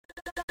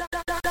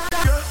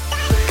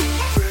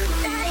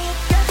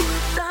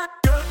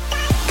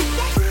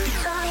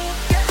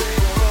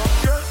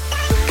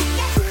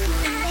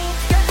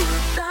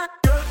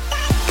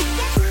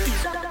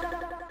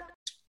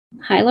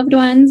Hi, loved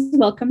ones.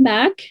 Welcome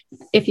back.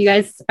 If you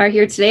guys are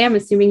here today, I'm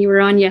assuming you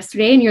were on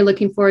yesterday and you're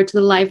looking forward to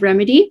the live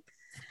remedy.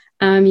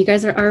 You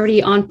guys are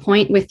already on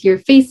point with your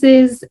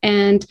faces.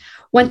 And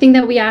one thing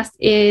that we ask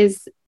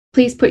is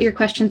please put your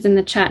questions in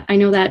the chat. I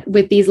know that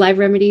with these live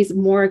remedies,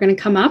 more are going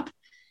to come up.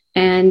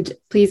 And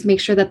please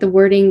make sure that the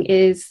wording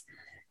is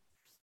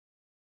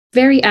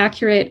very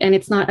accurate and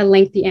it's not a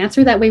lengthy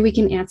answer. That way we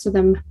can answer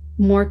them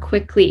more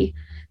quickly.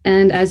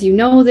 And as you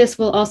know, this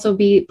will also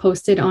be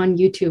posted on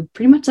YouTube.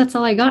 Pretty much that's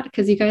all I got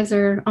because you guys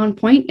are on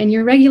point and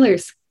you're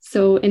regulars.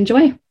 So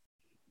enjoy.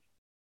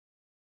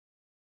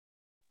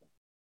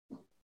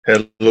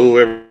 Hello,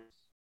 everyone.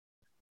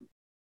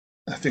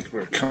 I think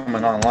we're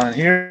coming online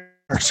here.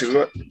 Let's see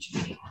what.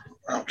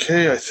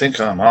 Okay, I think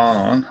I'm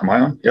on. Am I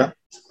on? Yeah,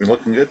 we're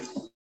looking good.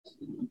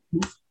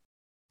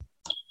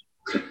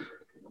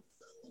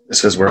 It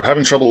says we're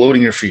having trouble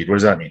loading your feed. What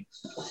does that mean?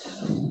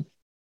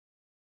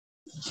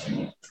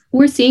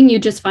 We're seeing you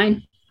just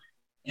fine.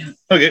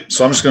 Okay,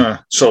 so I'm just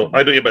gonna. So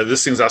I do, but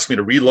this thing's asking me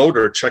to reload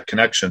or check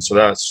connection. So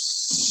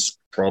that's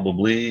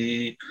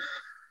probably.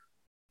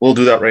 We'll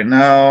do that right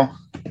now.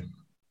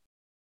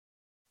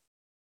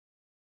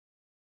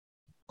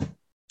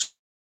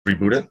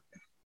 Reboot it.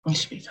 We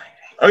should be fine.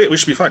 Okay, we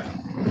should be fine.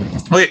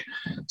 Okay,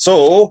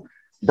 so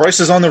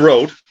Bryce is on the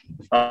road.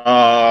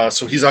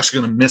 So he's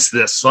actually going to miss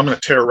this. So I'm going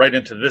to tear right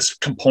into this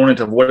component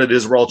of what it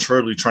is we're all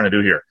truly trying to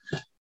do here.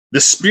 The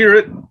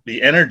spirit,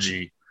 the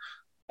energy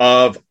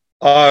of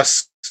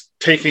us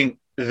taking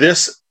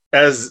this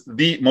as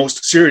the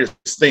most serious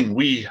thing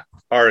we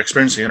are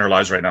experiencing in our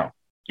lives right now.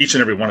 Each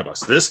and every one of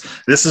us. This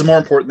is more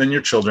important than your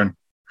children.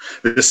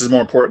 This is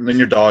more important than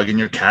your dog and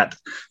your cat.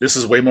 This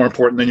is way more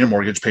important than your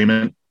mortgage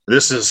payment.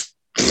 This is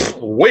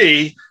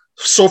way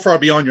so far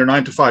beyond your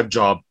 9-to-5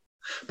 job.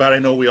 But I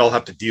know we all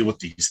have to deal with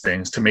these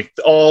things to make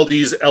all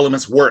these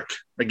elements work.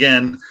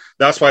 Again,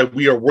 that's why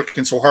we are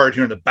working so hard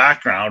here in the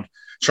background,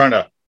 trying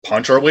to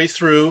punch our way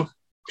through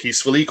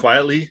peacefully,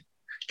 quietly,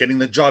 getting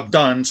the job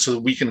done so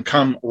that we can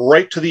come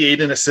right to the aid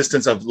and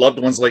assistance of loved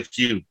ones like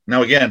you.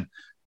 Now, again,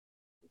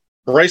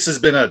 Bryce has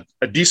been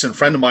a decent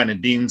friend of mine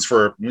and Dean's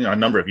for a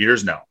number of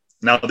years now.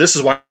 Now, this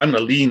is why I'm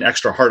going to lean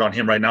extra hard on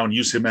him right now and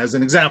use him as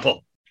an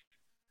example.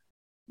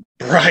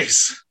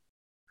 Bryce,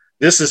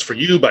 this is for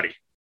you, buddy.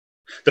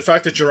 The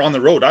fact that you're on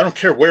the road, I don't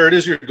care where it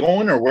is you're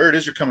going or where it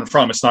is you're coming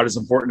from. It's not as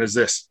important as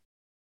this.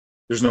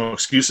 There's no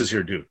excuses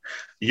here, dude.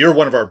 You're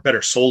one of our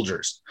better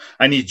soldiers.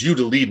 I need you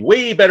to lead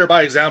way better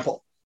by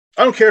example.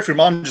 I don't care if your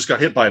mom just got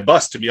hit by a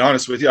bus, to be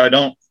honest with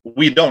you.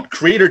 We don't.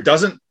 Creator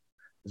doesn't.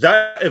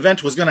 That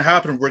event was going to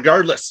happen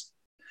regardless.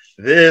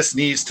 This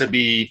needs to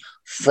be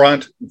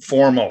front and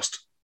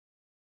foremost.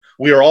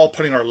 We are all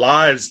putting our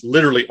lives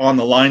literally on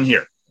the line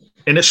here.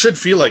 And it should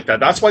feel like that.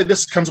 That's why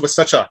this comes with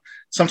such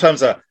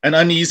sometimes an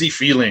uneasy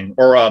feeling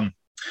or an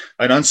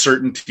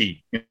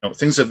uncertainty,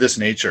 things of this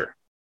nature.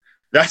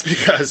 That's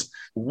because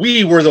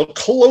we were the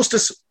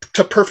closest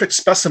to perfect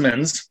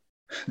specimens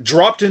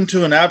dropped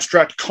into an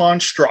abstract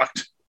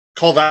construct.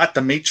 Call that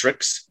the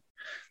matrix.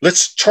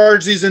 Let's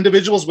charge these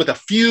individuals with a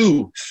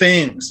few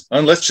things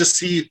and let's just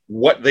see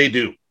what they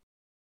do.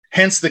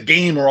 Hence the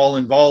game we're all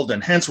involved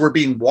in. Hence we're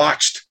being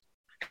watched.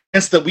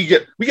 Hence that we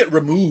get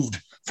removed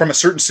from a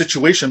certain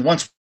situation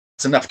once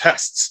it's enough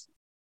tests.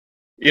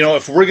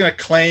 If we're going to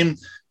claim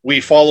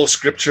we follow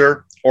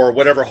scripture or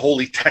whatever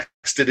holy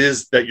text it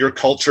is that your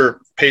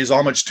culture pays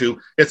homage to,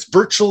 it's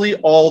virtually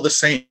all the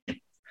same.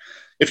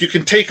 If you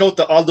can take out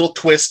the odd little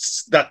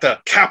twists that the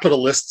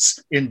capitalists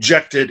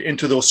injected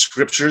into those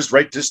scriptures,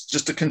 right,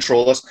 just to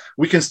control us,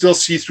 we can still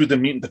see through the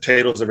meat and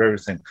potatoes of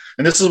everything.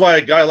 And this is why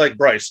a guy like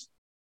Bryce,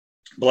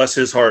 bless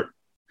his heart,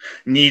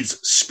 needs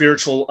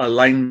spiritual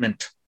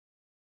alignment.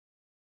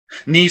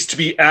 Needs to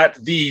be at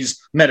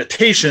these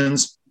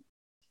meditations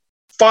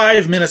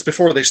 5 minutes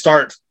before they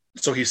start,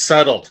 so he's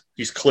settled,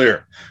 he's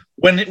clear.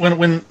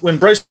 When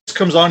Bryce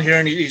comes on here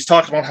and he's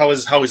talking about how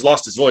he's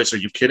lost his voice, are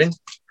you kidding?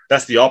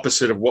 That's the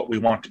opposite of what we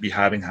want to be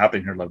having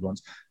happen here, loved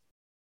ones.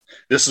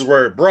 This is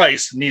where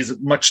Bryce needs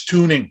much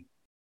tuning,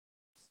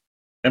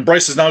 and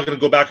Bryce is now going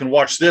to go back and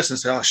watch this and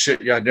say, "Oh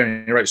shit, yeah,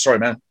 Darren, you're right. Sorry,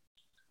 man.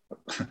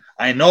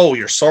 I know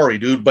you're sorry,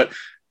 dude, but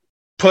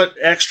put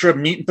extra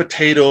meat and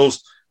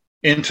potatoes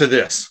into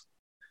this."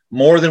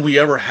 More than we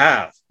ever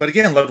have. But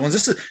again, loved ones,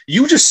 this is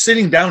you just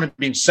sitting down and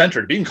being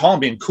centered, being calm,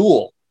 being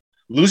cool.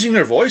 Losing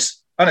your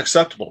voice,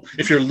 unacceptable.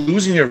 If you're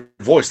losing your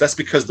voice, that's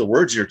because the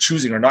words you're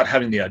choosing are not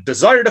having the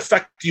desired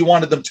effect you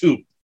wanted them to.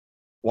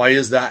 Why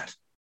is that?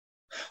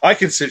 I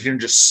can sit here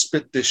and just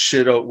spit this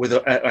shit out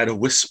at a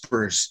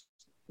whispers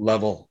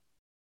level.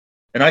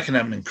 And I can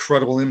have an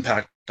incredible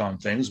impact on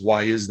things.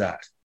 Why is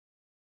that?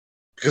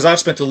 Because I've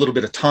spent a little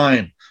bit of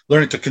time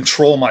learning to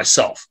control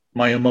myself,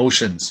 my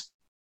emotions.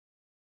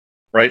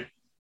 Right?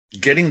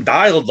 Getting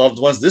dialed, loved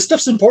ones. This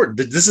stuff's important.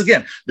 This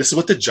is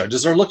what the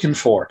judges are looking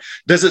for.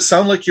 Does it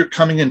sound like you're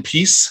coming in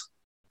peace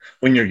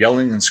when you're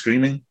yelling and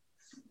screaming?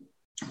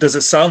 Does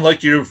it sound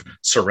like you've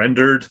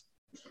surrendered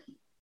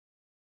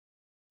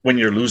when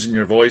you're losing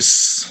your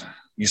voice?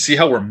 You see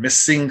how we're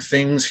missing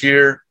things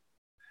here?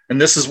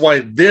 And this is why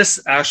this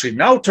actually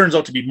now turns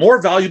out to be more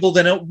valuable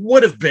than it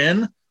would have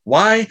been.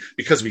 Why?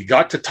 Because we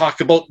got to talk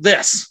about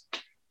this.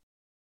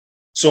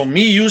 So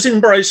me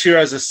using Bryce here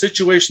as a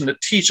situation to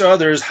teach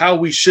others how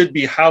we should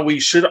be, how we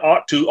should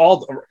ought to,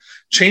 all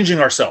changing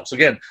ourselves.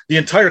 Again, the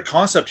entire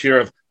concept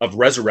here of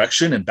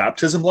resurrection and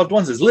baptism, loved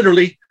ones, is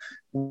literally,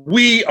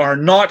 we are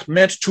not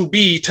meant to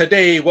be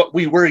today what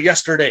we were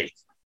yesterday.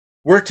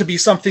 We're to be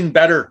something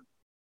better,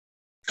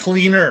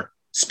 cleaner,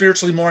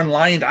 spiritually more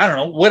enlightened. I don't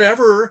know,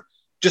 whatever.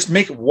 Just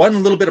make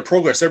one little bit of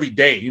progress every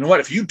day. You know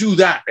what? If you do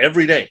that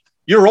every day,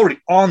 you're already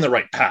on the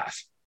right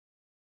path.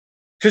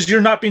 Because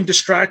you're not being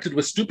distracted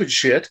with stupid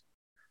shit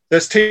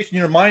that's taking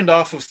your mind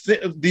off of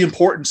the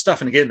important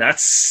stuff. And again,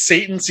 that's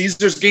Satan,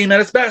 Caesar's game at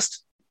its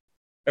best.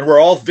 And we're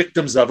all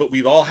victims of it.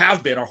 We all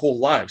have been our whole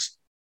lives.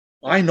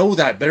 I know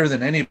that better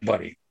than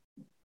anybody.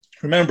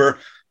 Remember,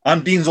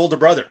 I'm Dean's older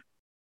brother.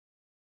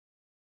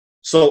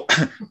 So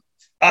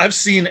I've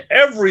seen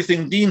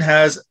everything Dean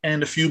has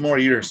and a few more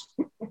years.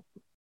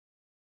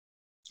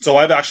 So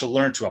I've actually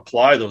learned to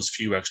apply those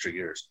few extra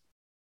years.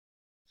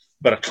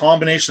 But a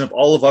combination of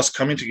all of us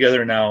coming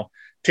together now,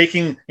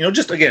 taking,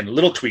 just again,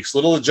 little tweaks,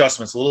 little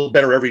adjustments, a little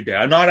better every day.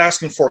 I'm not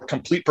asking for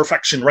complete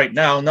perfection right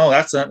now. No,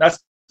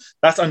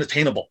 that's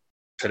unattainable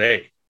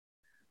today.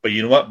 But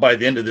you know what? By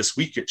the end of this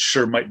week, it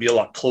sure might be a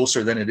lot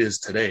closer than it is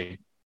today.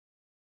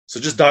 So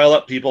just dial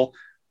up, people.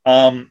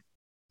 When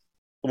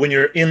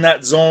you're in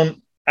that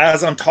zone,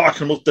 as I'm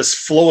talking about this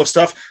flow of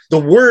stuff, the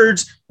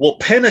words will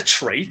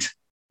penetrate,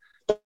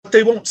 but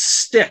they won't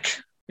stick.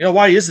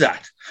 Why is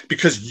that?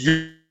 Because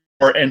you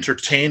are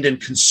entertained and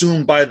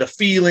consumed by the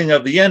feeling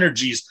of the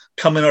energies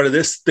coming out of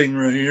this thing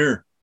right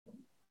here.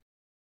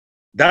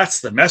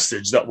 That's the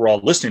message that we're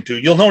all listening to.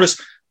 You'll notice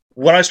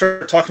when I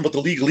start talking about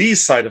the legalese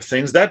side of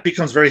things, that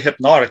becomes very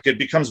hypnotic. It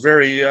becomes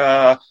very,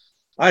 I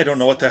don't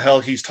know what the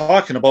hell he's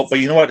talking about, but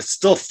you know what? It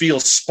still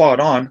feels spot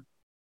on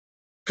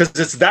because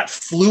it's that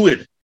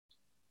fluid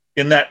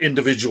in that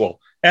individual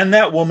and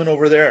that woman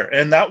over there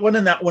and that one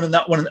and that one and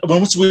that one. And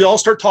once we all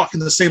start talking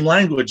the same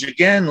language,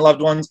 again,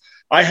 loved ones,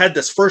 I had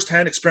this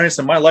firsthand experience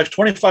in my life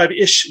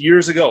 25-ish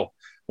years ago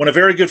when a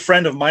very good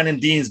friend of mine and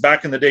Dean's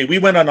back in the day, we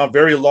went on a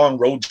very long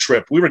road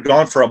trip. We were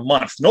gone for a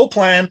month. No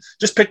plan,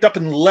 just picked up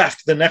and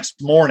left the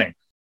next morning.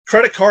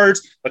 Credit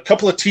cards, a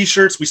couple of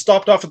T-shirts. We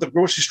stopped off at the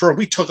grocery store.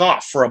 We took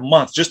off for a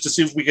month just to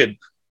see if we could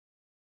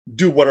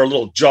do what our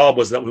little job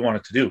was that we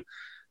wanted to do.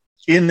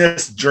 In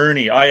this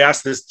journey, I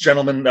asked this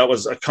gentleman that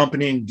was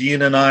accompanying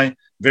Dean and I,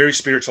 very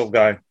spiritual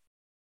guy,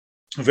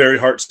 very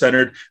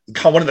heart-centered,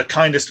 one of the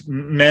kindest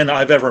men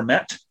I've ever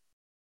met.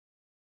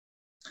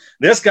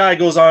 This guy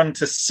goes on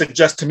to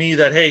suggest to me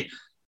that, hey,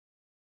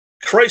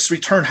 Christ's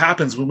return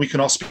happens when we can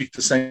all speak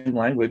the same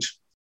language.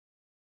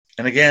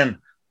 And again,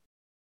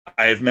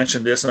 I've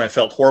mentioned this and I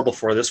felt horrible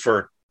for this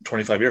for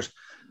 25 years.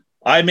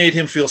 I made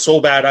him feel so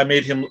bad. I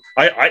made him,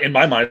 in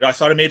my mind, I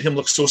thought I made him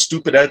look so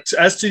stupid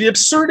as to the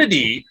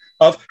absurdity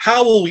of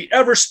how will we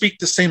ever speak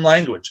the same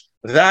language.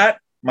 That,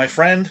 my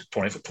friend,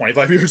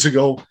 25 years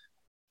ago,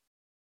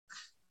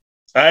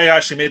 I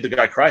actually made the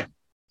guy cry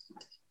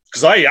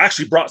because I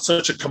actually brought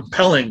such a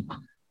compelling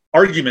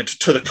argument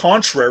to the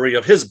contrary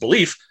of his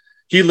belief.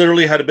 He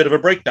literally had a bit of a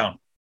breakdown.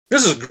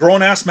 This is a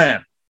grown-ass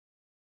man.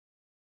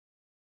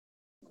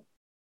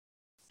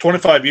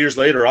 25 years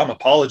later, I'm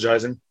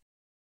apologizing.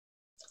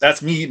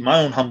 That's me eating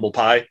my own humble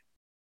pie.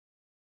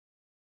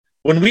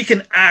 When we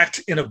can act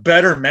in a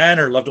better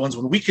manner, loved ones,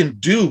 when we can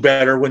do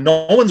better, when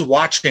no one's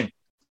watching,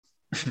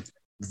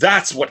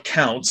 that's what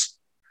counts.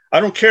 I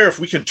don't care if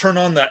we can turn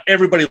on that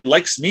everybody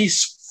likes me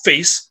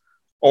face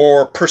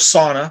or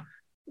persona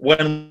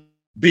when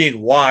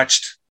being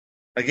watched.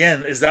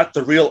 Again, is that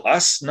the real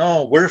us?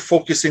 No, we're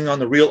focusing on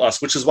the real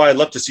us, which is why I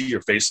love to see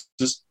your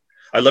faces.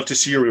 I love to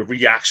see your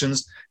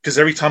reactions because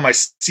every time I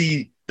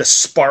see the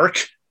spark,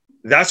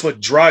 that's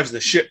what drives the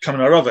shit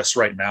coming out of us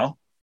right now.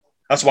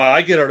 That's why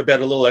I get out of bed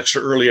a little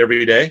extra early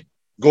every day,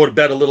 go to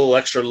bed a little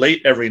extra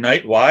late every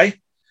night. Why?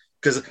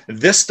 Because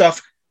this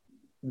stuff,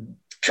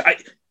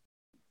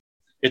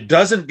 it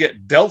doesn't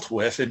get dealt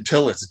with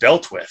until it's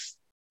dealt with.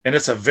 And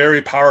it's a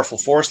very powerful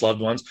force,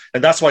 loved ones.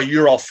 And that's why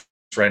you're all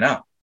right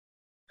now.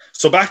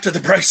 So back to the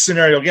Bryce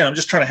scenario again. I'm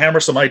just trying to hammer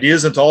some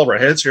ideas into all of our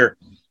heads here.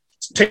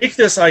 Take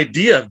this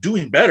idea of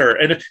doing better.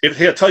 And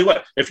hey, I'll tell you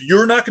what, if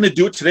you're not going to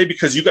do it today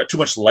because you got too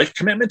much life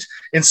commitment,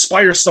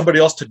 inspire somebody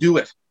else to do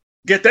it.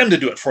 Get them to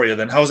do it for you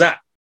then. How's that?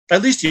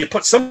 At least you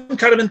put some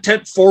kind of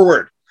intent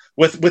forward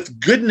with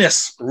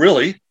goodness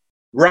really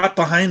wrapped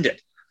behind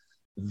it.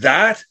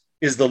 That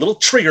is the little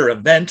trigger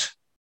event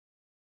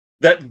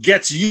that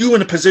gets you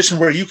in a position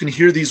where you can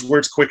hear these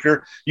words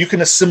quicker. You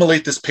can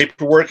assimilate this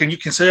paperwork and you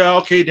can say, oh,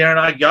 okay, Darren,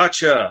 I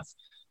gotcha.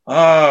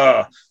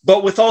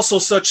 But with also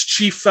such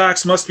chief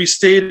facts must be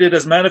stated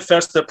as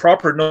manifest that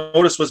proper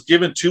notice was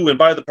given to and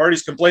by the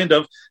parties complained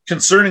of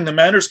concerning the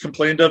matters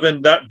complained of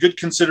and that good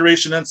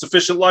consideration and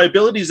sufficient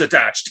liabilities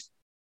attached.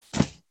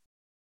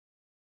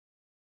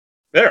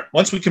 There,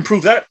 once we can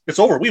prove that, it's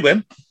over. We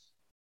win.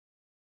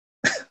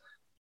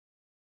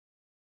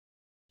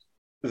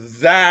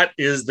 that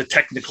is the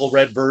technical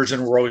red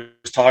version we're always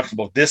talking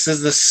about. This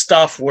is the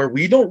stuff where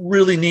we don't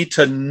really need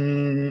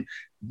to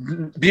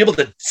be able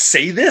to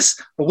say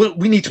this, but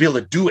we need to be able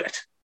to do it.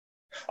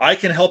 I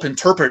can help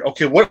interpret,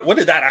 okay, what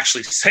did that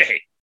actually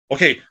say?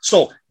 Okay,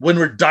 so when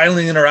we're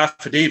dialing in our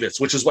affidavits,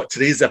 which is what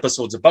today's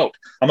episode's about,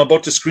 I'm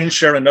about to screen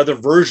share another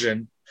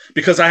version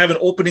because I have an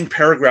opening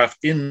paragraph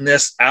in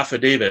this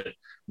affidavit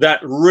that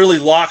really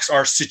locks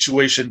our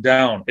situation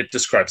down. It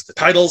describes the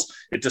titles,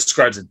 it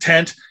describes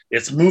intent,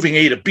 it's moving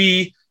A to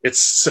B, it's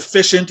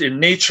sufficient in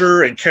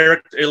nature and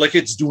character, like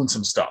it's doing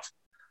some stuff.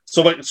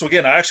 So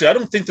again, I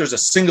don't think there's a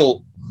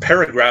single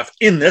paragraph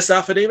in this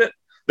affidavit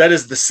that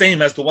is the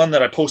same as the one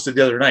that I posted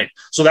the other night.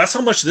 So that's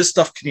how much this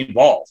stuff can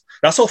evolve.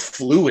 That's how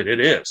fluid it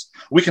is.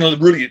 We can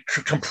really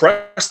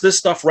compress this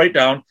stuff right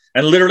down,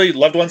 and literally,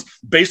 loved ones,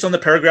 based on the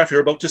paragraph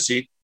you're about to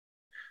see,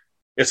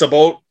 it's a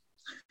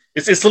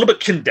little bit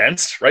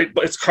condensed, right?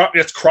 But it's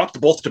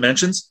cropped both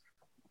dimensions.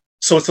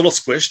 So it's a little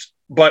squished.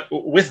 But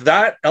with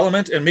that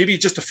element and maybe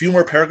just a few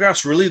more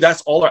paragraphs, really,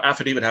 that's all our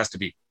affidavit has to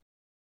be.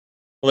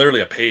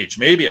 Literally a page,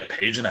 maybe a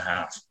page and a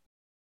half.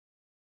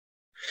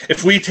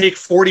 If we take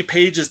 40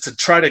 pages to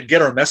try to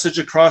get our message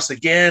across,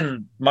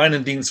 again, mine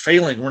and Dean's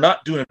failing. We're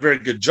not doing a very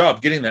good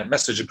job getting that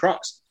message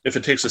across if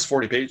it takes us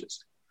 40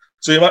 pages.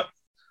 So you know what?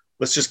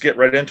 Let's just get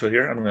right into it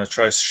here. I'm going to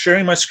try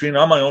sharing my screen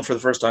on my own for the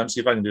first time, see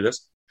if I can do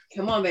this.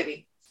 Come on,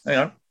 baby.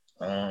 Hang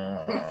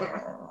on.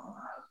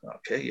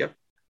 Okay, yep.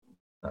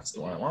 That's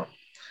the one I want.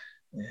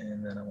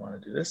 And then I want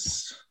to do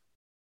this.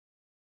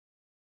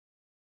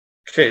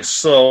 Okay,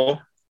 so...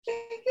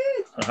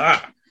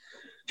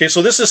 Okay,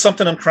 so this is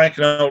something I'm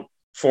cranking out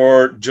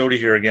for Jody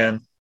here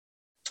again.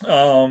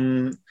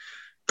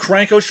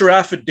 Crank out your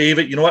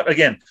affidavit. You know what?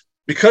 Again,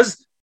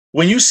 because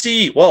when you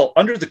see,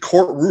 under the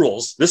court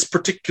rules, this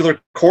particular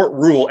court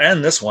rule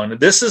and this one,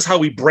 this is how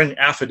we bring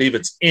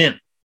affidavits in.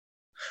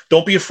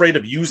 Don't be afraid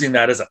of using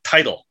that as a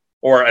title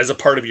or as a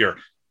part of your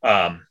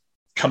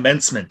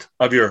commencement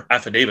of your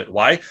affidavit.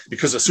 Why?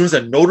 Because as soon as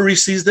a notary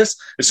sees this,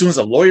 as soon as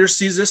a lawyer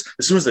sees this,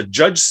 as soon as a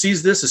judge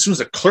sees this, as soon as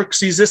a clerk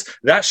sees this,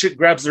 that shit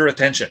grabs their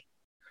attention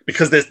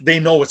because they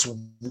know it's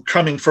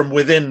coming from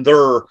within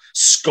their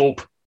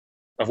scope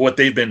of what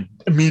they've been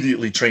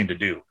immediately trained to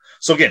do.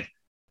 So again,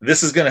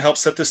 this is going to help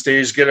set the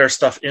stage, get our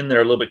stuff in there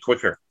a little bit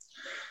quicker.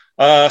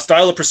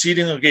 Style of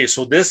proceeding. Okay,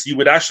 so this, you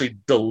would actually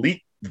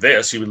delete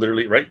this. You would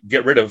literally,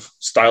 get rid of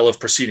style of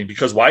proceeding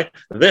because why?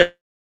 This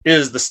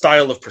is the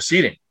style of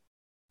proceeding.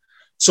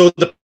 So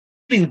the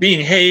thing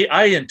being, hey,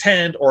 I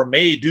intend or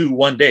may do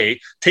one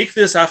day, take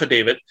this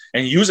affidavit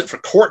and use it for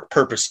court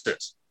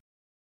purposes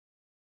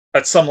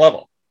at some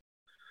level.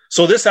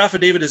 So this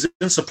affidavit is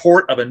in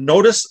support of a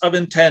notice of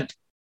intent.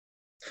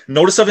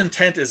 Notice of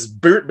intent is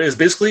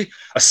basically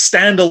a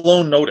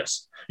standalone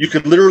notice. You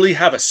could literally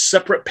have a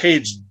separate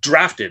page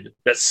drafted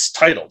that's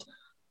titled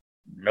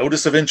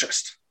Notice of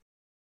Interest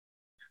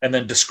and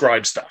then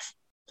describe stuff.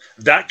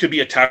 That could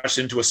be attached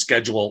into a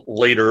schedule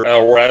later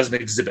or as an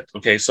exhibit.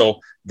 Okay, so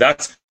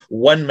that's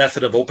one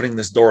method of opening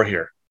this door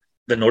here.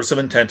 The notice of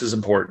intent is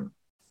important.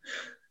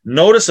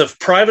 Notice of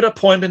private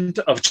appointment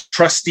of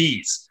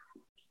trustees.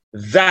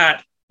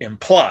 That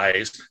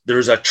implies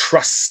there's a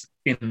trust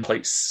in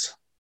place.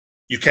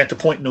 You can't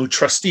appoint new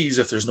trustees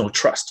if there's no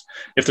trust.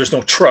 If there's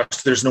no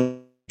trust, there's no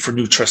need for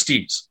new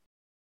trustees.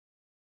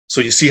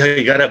 So you see how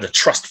you got to have the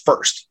trust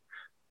first.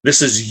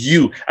 This is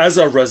you as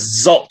a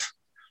result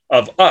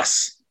of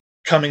us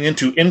coming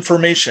into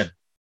information.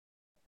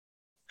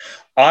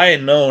 I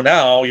know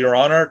now, Your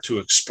Honor, to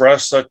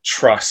express a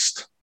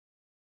trust.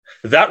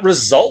 That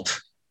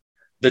result,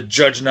 the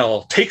judge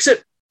now takes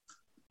it,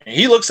 and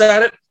he looks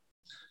at it,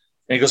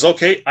 and he goes,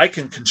 okay, I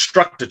can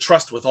construct a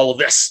trust with all of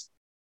this.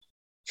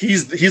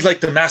 He's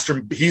like the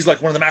master, he's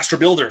like one of the master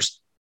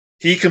builders.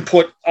 He can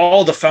put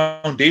all the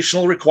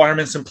foundational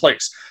requirements in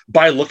place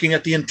by looking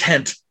at the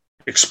intent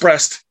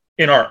expressed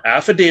in our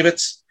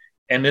affidavits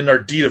and in our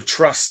deed of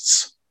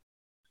trusts.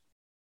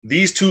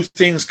 These two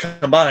things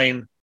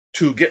combine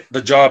to get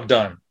the job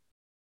done.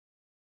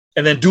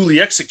 And then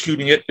duly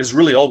executing it is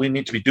really all we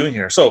need to be doing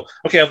here. So,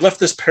 okay, I've left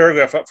this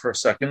paragraph up for a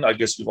second. I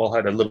guess you've all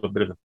had a little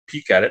bit of a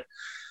peek at it.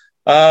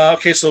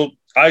 Okay, so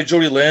I,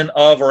 Jody Lynn,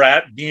 of or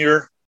at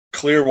near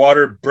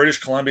Clearwater, British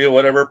Columbia,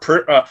 whatever,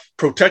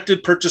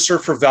 protected purchaser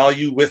for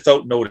value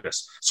without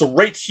notice. So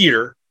right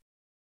here,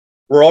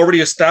 we're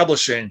already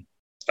establishing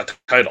a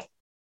title.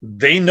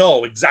 They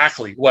know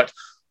exactly what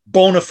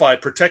bona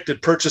fide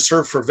protected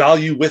purchaser for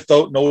value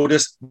without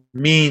notice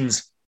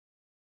means.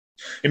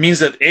 It means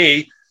that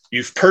A,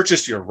 you've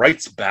purchased your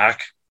rights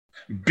back.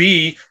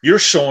 B, you're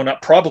showing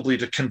up probably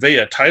to convey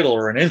a title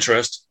or an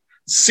interest.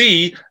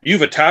 C,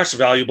 you've attached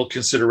valuable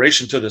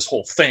consideration to this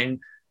whole thing.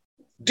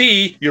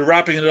 D, you're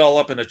wrapping it all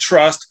up in a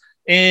trust.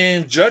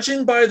 And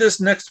judging by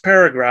this next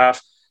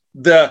paragraph,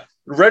 the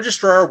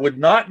registrar would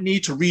not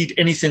need to read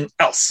anything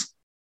else,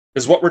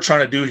 is what we're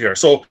trying to do here.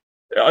 So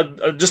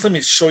just let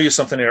me show you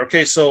something here.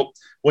 Okay, so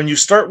when you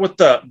start with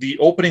the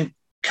opening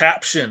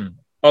caption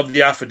of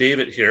the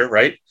affidavit here,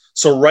 right?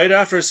 So right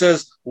after it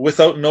says,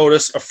 without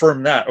notice,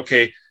 affirm that.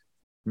 Okay,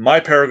 My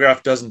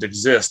paragraph doesn't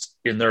exist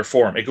in their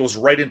form. It goes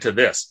right into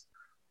this.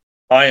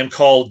 I am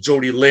called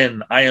Jody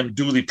Lynn. I am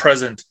duly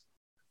present.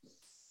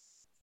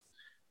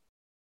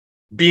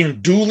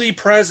 Being duly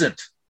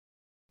present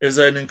is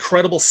an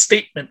incredible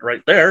statement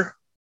right there.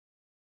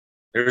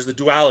 There's the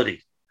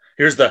duality.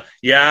 Here's the,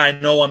 yeah, I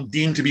know I'm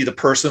deemed to be the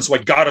person, so I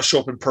got to show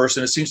up in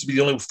person. It seems to be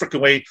the only freaking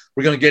way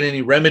we're going to get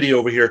any remedy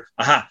over here.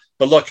 Aha.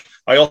 But look,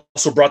 I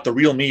also brought the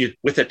real me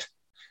with it.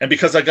 And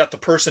because I got the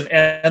person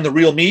and the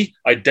real me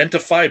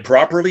identified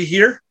properly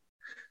here,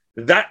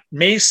 that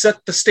may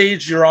set the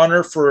stage, Your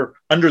Honor, for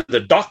under the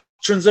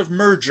doctrines of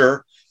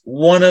merger,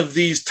 one of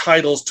these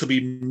titles to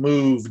be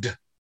moved.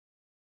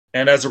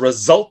 And as a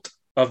result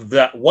of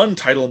that one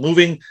title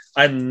moving,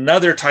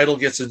 another title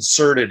gets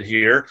inserted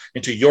here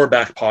into your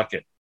back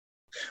pocket,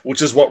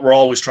 which is what we're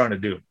always trying to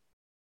do.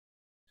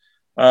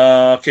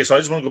 Okay, so I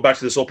just want to go back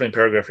to this opening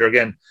paragraph here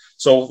again.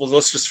 So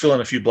let's just fill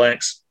in a few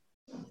blanks.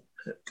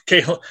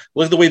 Okay,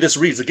 look at the way this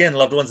reads. Again,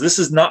 loved ones, this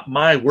is not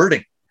my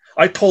wording.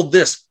 I pulled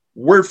this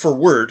word for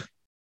word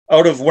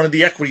out of one of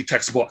the equity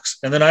textbooks,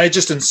 and then I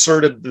just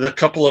inserted a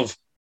couple of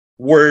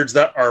words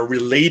that are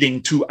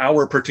relating to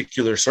our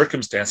particular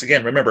circumstance.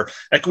 Again, remember,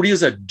 equity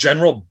is a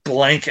general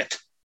blanket.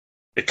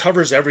 It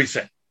covers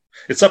everything.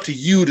 It's up to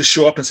you to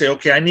show up and say,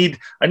 okay, I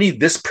need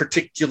this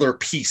particular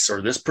piece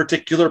or this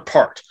particular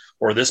part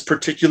or this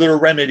particular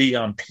remedy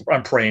I'm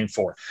praying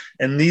for.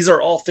 And these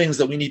are all things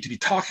that we need to be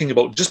talking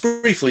about just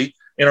briefly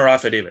in our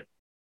affidavit.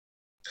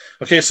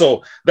 Okay,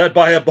 so that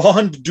by a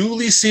bond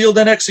duly sealed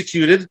and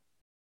executed.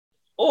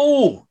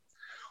 Oh,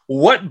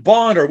 what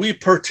bond are we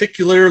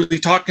particularly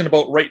talking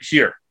about right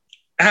here?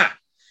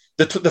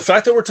 The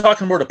fact that we're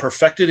talking about a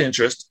perfected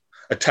interest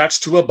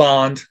attached to a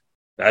bond,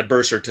 that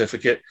birth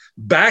certificate,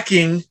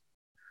 backing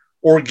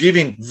or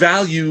giving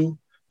value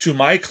to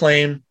my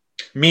claim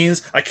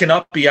means I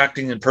cannot be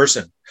acting in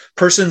person.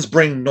 Persons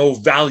bring no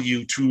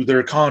value to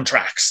their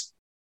contracts.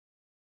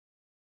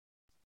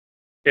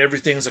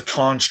 Everything's a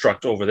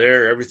construct over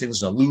there.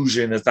 Everything's an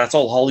illusion. That's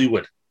all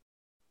Hollywood.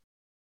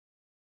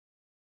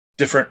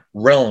 Different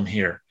realm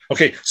here.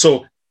 Okay,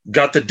 so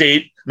got the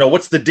date. Now,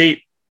 what's the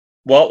date?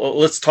 Well,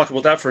 let's talk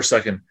about that for a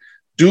second.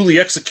 Duly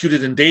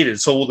executed and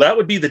dated. So that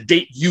would be the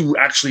date you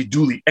actually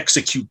duly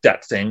execute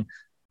that thing.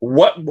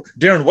 What,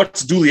 Darren,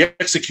 what's duly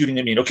executing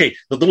it mean? Okay,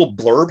 the little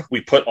blurb we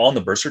put on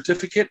the birth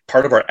certificate,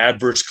 part of our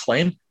adverse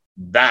claim,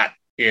 that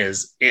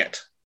is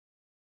it.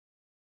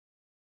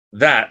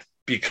 That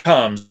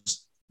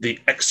becomes the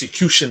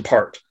execution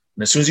part.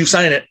 And as soon as you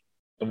sign it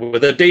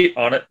with a date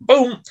on it,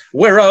 boom,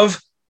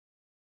 whereof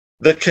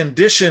the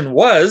condition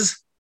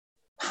was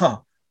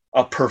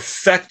a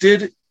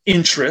perfected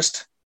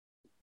interest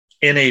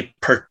in a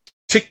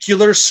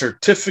particular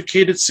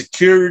certificated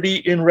security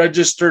in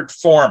registered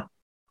form,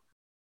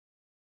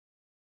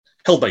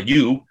 held by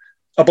you,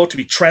 about to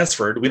be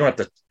transferred. We don't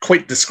have to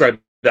quite describe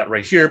that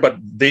right here, but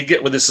they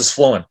get where this is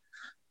flowing.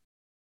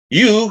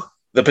 You,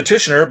 the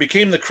petitioner,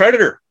 became the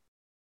creditor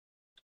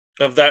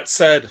of that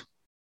said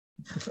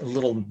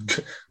little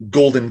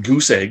golden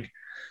goose egg,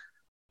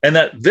 and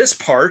that this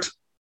part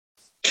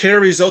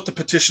carries out the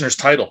petitioner's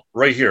title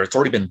right here. It's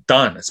already been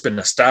done. It's been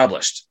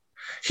established.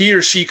 He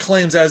or she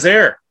claims as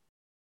heir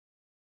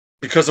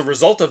because a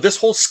result of this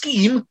whole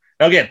scheme.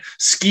 Now, again,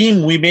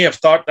 scheme, we may have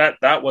thought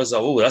that was,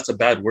 that's a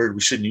bad word.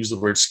 We shouldn't use the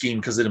word scheme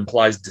because it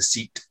implies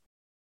deceit.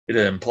 It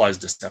implies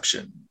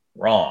deception.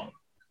 Wrong.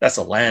 That's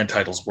a land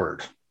titles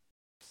word.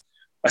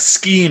 A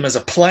scheme is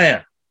a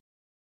plan.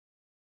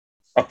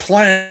 A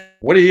plan.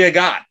 What do you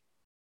got?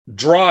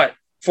 Draw it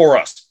for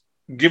us.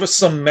 Give us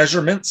some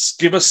measurements.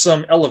 Give us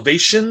some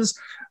elevations.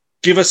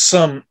 Give us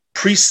some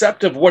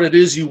precept of what it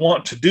is you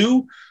want to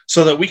do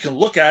so that we can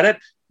look at it,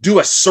 do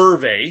a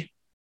survey.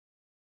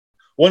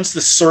 Once the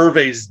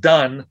survey's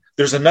done,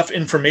 there's enough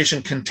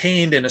information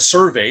contained in a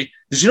survey.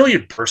 Did you know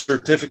your birth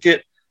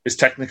certificate is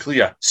technically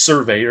a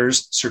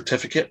surveyor's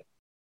certificate?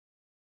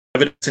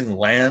 Evidencing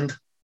land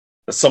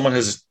that someone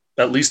has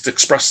at least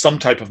expressed some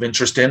type of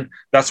interest in.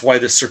 That's why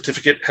this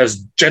certificate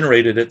has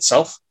generated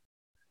itself.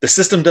 The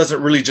system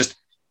doesn't really just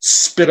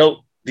spit out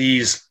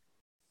these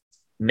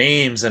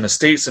names and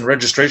estates and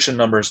registration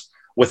numbers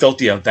without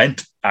the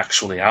event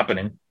actually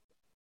happening.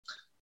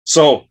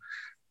 So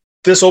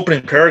this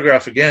opening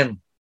paragraph,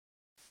 again,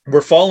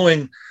 we're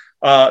following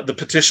the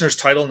petitioner's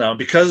title now.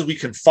 Because we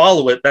can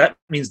follow it, that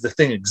means the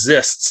thing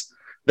exists.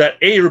 That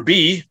A or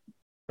B,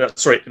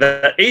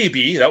 that A,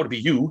 B, that would be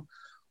you,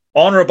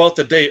 on or about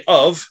the day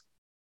of,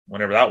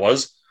 whenever that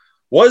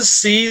was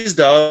seized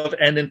of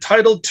and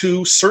entitled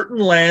to certain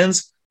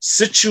lands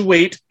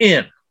situate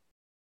in.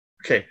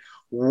 Okay,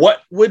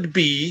 what would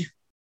be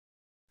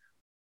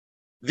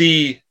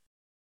the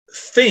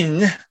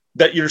thing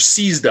that you're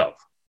seized of?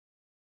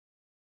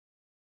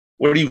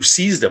 What are you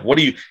seized of?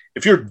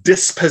 If you're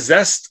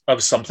dispossessed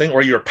of something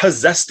or you're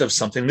possessed of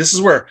something, this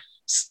is where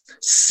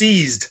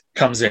seized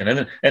comes in.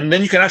 And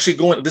then you can actually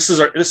go in. This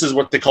is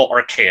what they call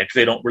archaic.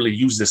 They don't really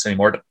use this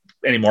anymore,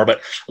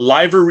 but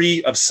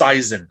livery of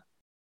seizen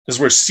is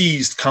where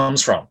seized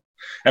comes from.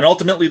 And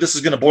ultimately, this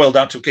is going to boil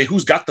down to, okay,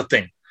 who's got the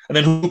thing? And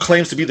then who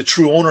claims to be the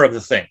true owner of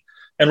the thing?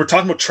 And we're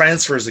talking about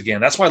transfers again.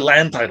 That's why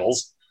land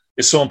titles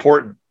is so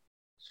important,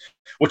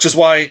 which is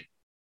why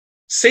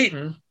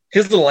Satan,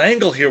 his little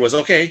angle here was,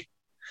 okay,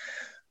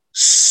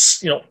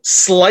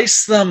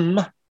 slice them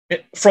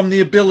from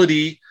the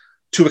ability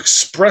to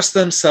express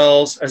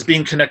themselves as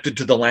being connected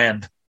to the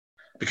land,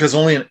 because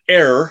only an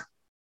heir,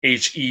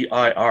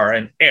 H-E-I-R,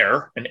 an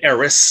heir, an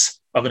heiress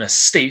of an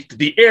estate,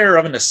 the heir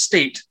of an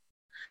estate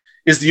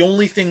is the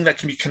only thing that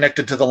can be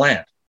connected to the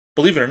land.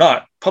 Believe it or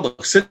not,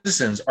 public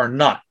citizens are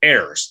not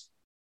heirs.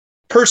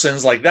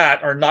 Persons like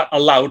that are not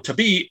allowed to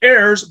be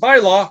heirs by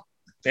law,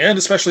 and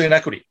especially in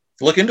equity.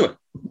 Look into it.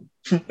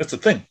 That's a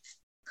thing.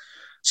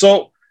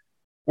 So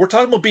we're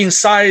talking about being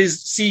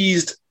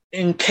seized,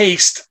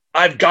 encased.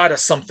 I've got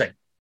something.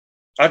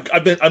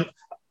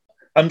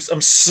 I'm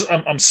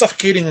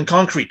suffocating in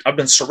concrete. I've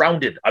been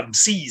surrounded. I'm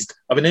seized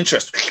of an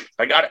interest.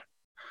 I got it.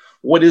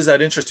 What is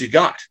that interest you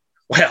got?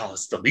 Well,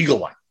 it's the legal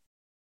one.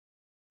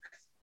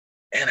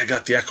 And I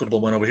got the equitable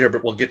one over here,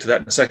 but we'll get to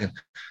that in a second.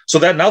 So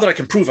that now that I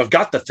can prove I've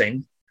got the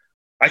thing,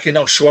 I can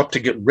now show up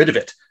to get rid of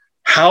it.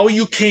 How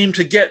you came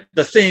to get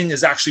the thing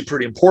is actually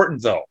pretty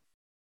important, though.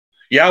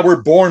 Yeah,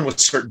 we're born with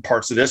certain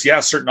parts of this. Yeah,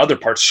 certain other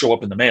parts show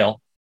up in the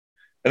mail.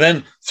 And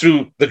then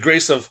through the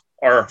grace of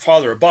our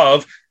Father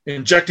above,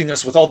 injecting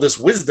us with all this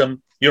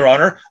wisdom, Your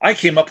Honor, I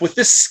came up with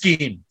this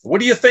scheme. What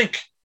do you think?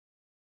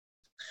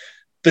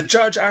 The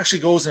judge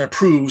actually goes and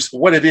approves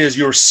what it is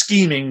you're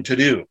scheming to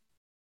do.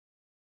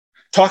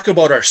 Talk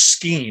about our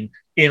scheme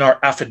in our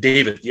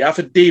affidavit. The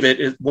affidavit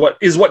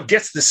is what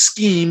gets the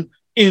scheme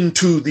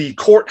into the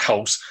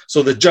courthouse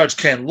so the judge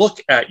can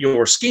look at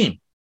your scheme.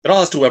 It all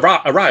has to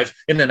arrive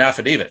in an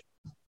affidavit.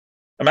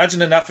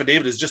 Imagine an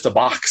affidavit is just a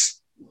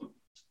box.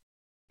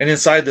 And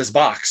inside this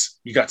box,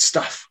 you got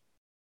stuff.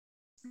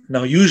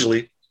 Now,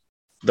 usually,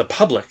 the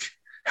public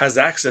has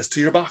access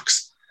to your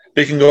box.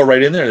 They can go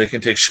right in there. They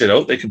can take shit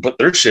out. They can put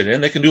their shit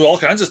in. They can do all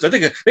kinds of stuff.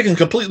 They can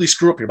completely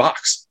screw up your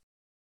box.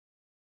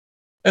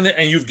 And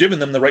you've given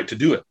them the right to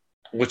do it,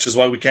 which is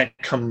why we can't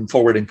come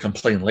forward and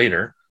complain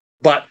later.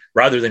 But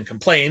rather than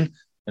complain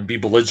and be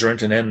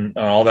belligerent and then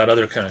all that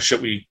other kind of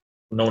shit we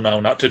know now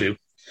not to do,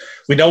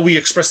 we know we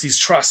express these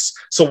trusts.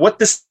 So what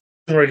this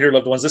right here,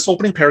 loved ones, this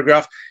opening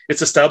paragraph,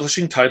 it's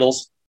establishing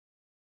titles.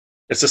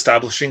 It's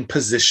establishing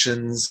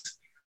positions.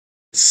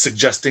 It's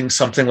suggesting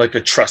something like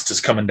a trust is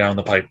coming down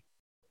the pipe.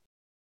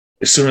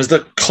 As soon as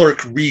the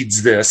clerk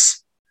reads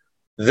this,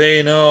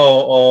 they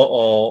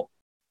know,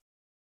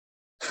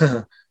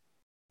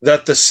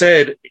 that the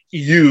said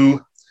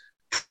you,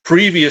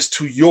 previous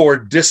to your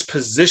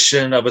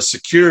disposition of a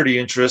security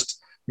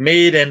interest,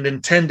 made and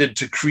intended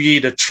to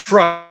create a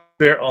trust.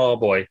 Oh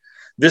boy,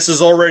 this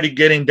is already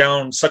getting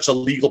down such a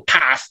legal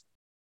path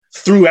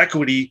through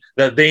equity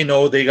that they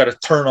know they got to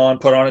turn on,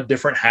 put on a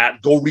different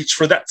hat, go reach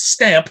for that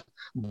stamp,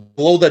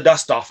 blow the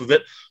dust off of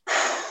it,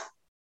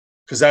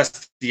 because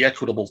that's the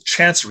equitable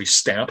chancery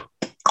stamp.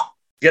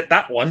 Get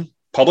that one.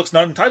 Public's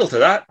not entitled to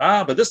that.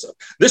 But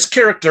this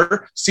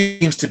character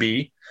seems to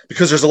be,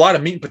 because there's a lot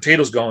of meat and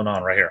potatoes going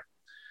on right here.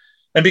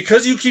 And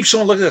because you keep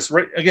showing, look at this,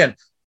 right again.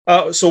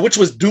 So which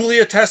was duly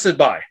attested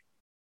by,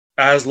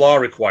 as law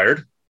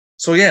required.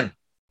 So again,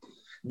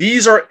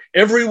 these are,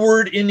 every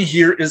word in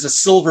here is a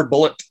silver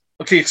bullet.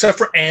 Okay, except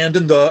for and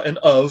the and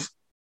of.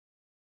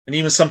 And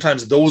even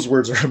sometimes those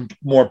words are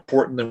more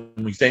important than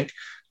we think.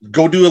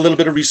 Go do a little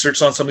bit of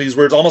research on some of these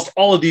words. Almost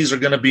all of these are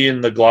going to be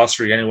in the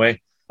glossary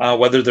anyway.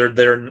 Whether they're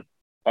there,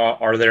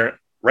 are there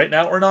right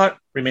now or not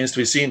remains to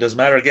be seen. Doesn't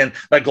matter. Again,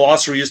 that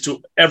glossary is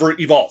to ever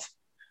evolve.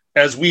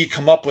 As we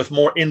come up with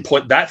more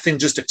input, that thing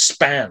just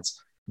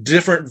expands.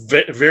 Different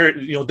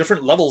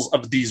levels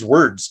of these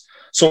words.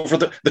 So for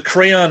the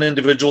crayon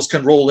individuals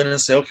can roll in and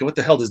say, okay, what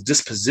the hell does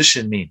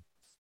disposition mean?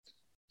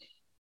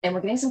 And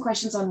we're getting some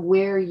questions on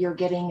where you're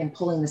getting and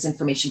pulling this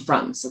information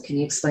from. So can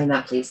you explain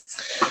that, please?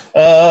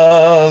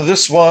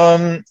 This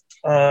one,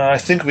 I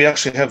think we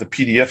actually have the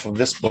PDF of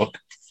this book.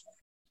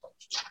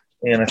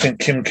 And I think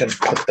Kim can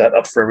put that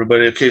up for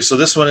everybody. Okay, so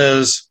this one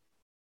is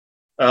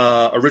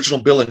Original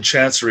Bill in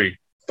Chancery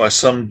by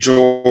some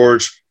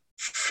George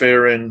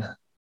Farron,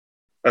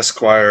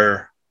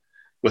 Esquire,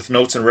 with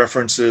notes and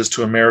references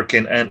to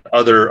American and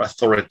other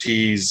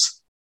authorities.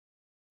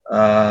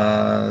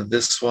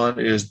 This one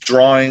is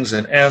Drawings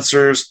and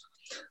Answers.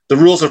 The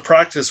Rules of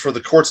Practice for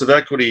the Courts of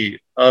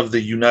Equity of the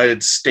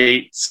United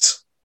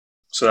States.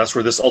 So that's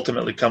where this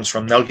ultimately comes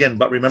from. Now, again,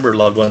 but remember,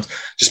 loved ones,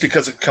 just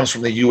because it comes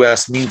from the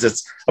U.S. means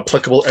it's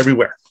applicable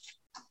everywhere.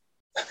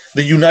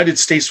 The United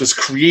States was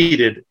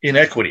created in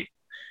equity.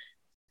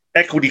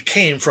 Equity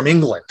came from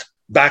England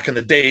back in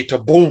the day to,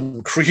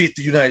 boom, create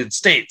the United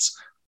States.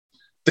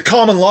 The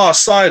common law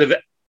side of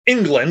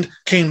England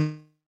came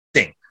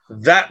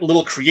that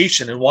little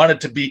creation and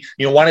wanted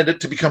it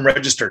to become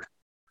registered,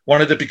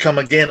 wanted to become,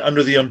 again,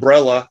 under the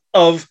umbrella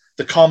of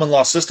the common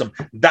law system.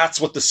 That's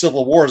what the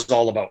Civil War is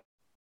all about.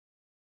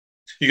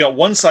 You got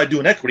one side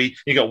doing equity,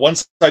 you got one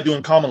side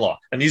doing common law,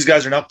 and these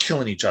guys are now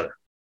killing each other.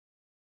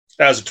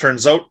 As it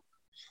turns out,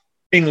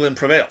 England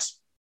prevails.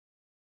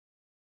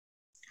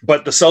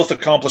 But the South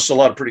accomplished a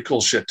lot of pretty cool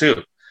shit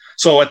too.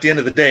 So at the end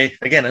of the day,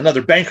 again,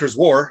 another banker's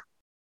war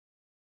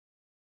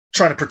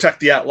trying to protect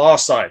the at-law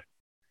side.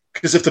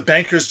 Because if the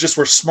bankers just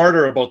were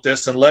smarter about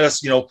this and let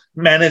us,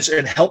 manage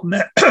and help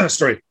manage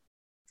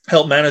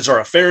our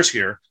affairs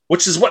here,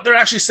 which is what they're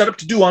actually set up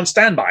to do on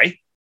standby.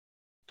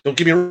 Don't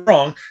get me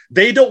wrong.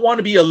 They don't want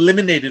to be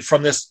eliminated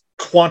from this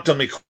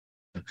quantum equation.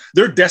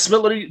 They're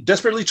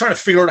desperately trying to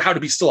figure out how to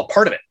be still a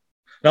part of it.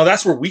 Now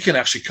that's where we can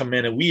actually come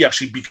in and we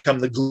actually become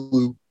the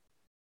glue.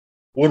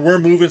 When we're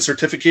moving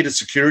certificated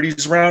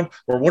securities around,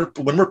 or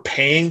when we're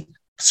paying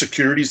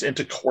securities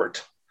into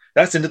court,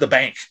 that's into the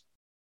bank.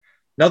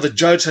 Now the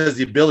judge has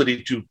the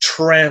ability to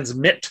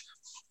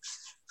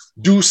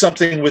do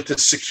something with the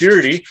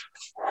security,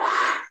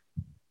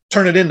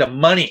 turn it into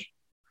money.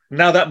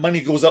 Now that money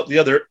goes out the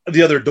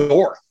other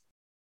door.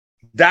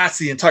 That's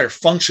the entire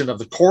function of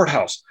the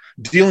courthouse,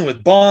 dealing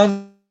with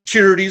bonds,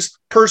 securities,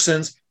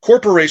 persons,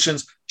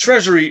 corporations,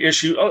 treasury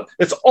issue.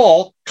 It's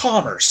all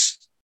commerce.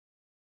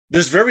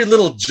 There's very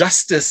little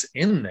justice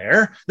in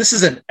there. This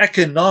is an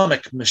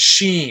economic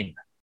machine.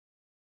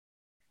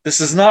 This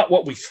is not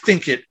what we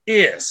think it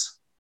is.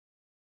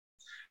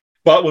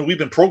 But when we've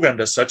been programmed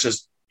as such,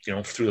 as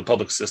through the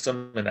public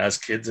system and as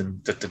kids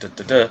and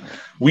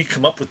we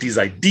come up with these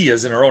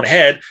ideas in our own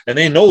head, and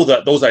they know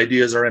that those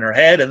ideas are in our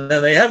head, and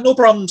then they have no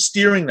problem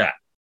steering that.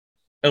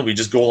 And we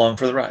just go along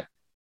for the ride.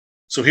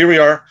 So here we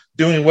are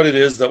doing what it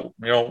is that,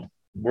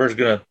 we're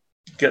going to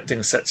get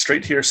things set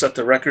straight here, set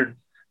the record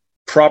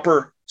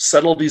proper,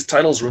 settle these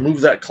titles,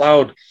 remove that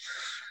cloud.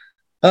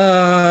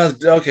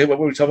 Okay, what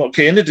were we talking about?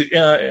 Okay,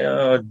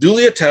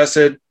 duly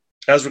attested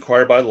as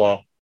required by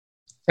law,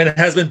 and it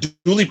has been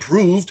duly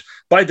proved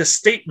by the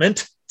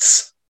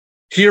statements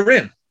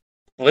herein,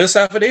 this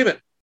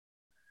affidavit.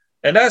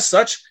 And as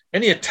such,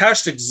 any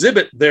attached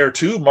exhibit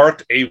thereto,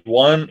 marked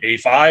A1,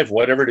 A5,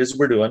 whatever it is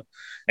we're doing,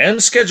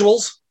 and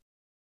schedules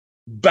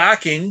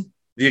backing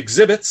the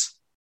exhibits,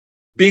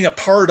 being a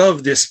part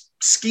of this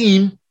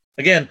scheme.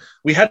 Again,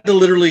 we had to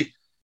literally,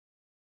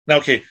 now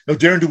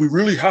Darren, do we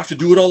really have to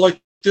do it all like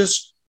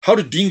this? How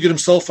did Dean get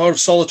himself out of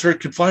solitary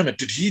confinement?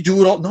 Did he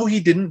do it all? No, he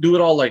didn't do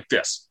it all like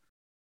this.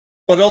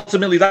 But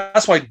ultimately,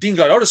 that's why Dean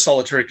got out of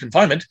solitary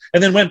confinement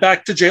and then went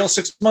back to jail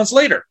 6 months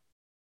later.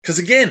 Because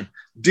again,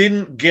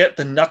 didn't get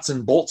the nuts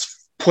and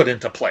bolts put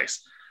into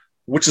place,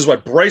 which is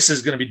what Bryce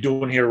is going to be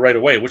doing here right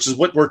away, which is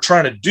what we're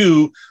trying to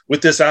do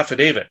with this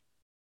affidavit.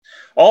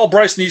 All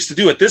Bryce needs to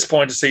do at this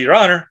point is say, Your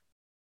Honor,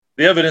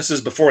 the evidence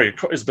is before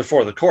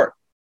the court.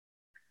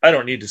 I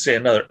don't need to say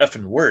another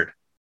effing word.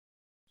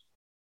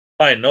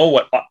 I know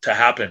what ought to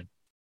happen.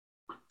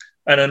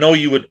 And I know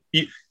you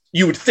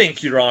would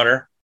think, Your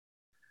Honor,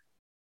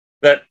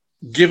 that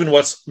given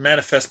what's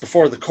manifest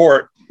before the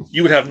court,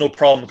 you would have no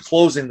problem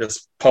closing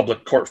this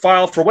public court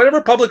file for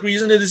whatever public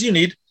reason it is you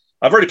need.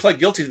 I've already pled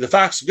guilty to the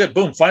facts. Good,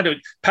 boom, find it.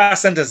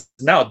 Past sentence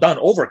now done,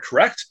 over,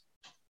 correct?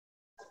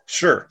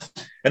 Sure.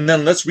 And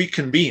then let's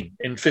reconvene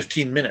in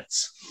 15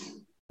 minutes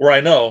where I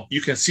know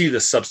you can see the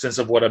substance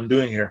of what I'm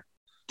doing here.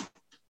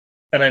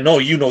 And I know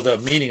you know the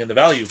meaning and the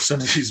value of some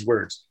of these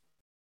words.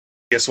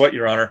 Guess what,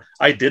 Your Honor?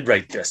 I did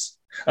write this.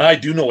 And I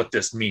do know what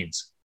this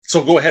means.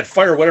 So go ahead,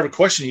 fire whatever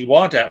question you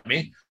want at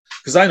me,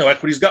 because I know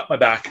equity's got my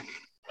back.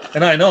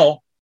 And I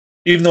know,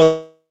 even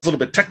though it's a little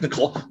bit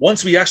technical,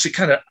 once we actually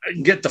kind of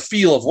get the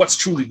feel of what's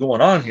truly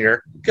going on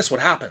here, guess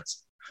what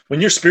happens? When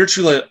you're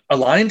spiritually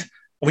aligned,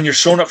 when you're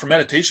showing up for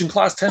meditation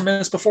class 10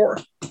 minutes before,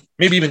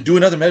 maybe even do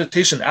another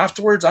meditation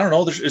afterwards, I don't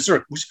know,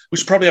 we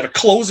should probably have a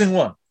closing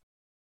one.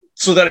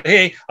 So that,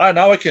 hey,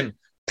 now I can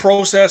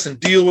process and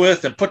deal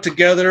with and put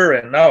together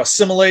and now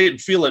assimilate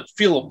and feel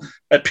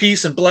at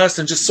peace and blessed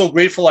and just so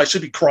grateful. I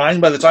should be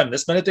crying by the time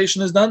this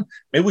meditation is done.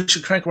 Maybe we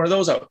should crank one of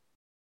those out.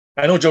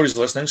 I know Jody's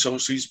listening, so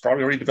she's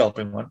probably already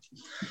developing one.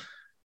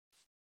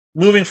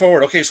 Moving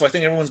forward. Okay, so I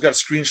think everyone's got a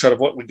screenshot of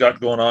what we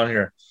got going on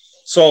here.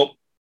 So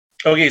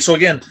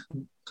again,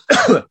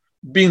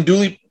 being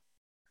duly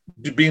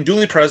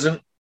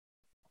present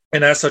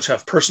and as such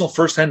have personal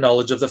firsthand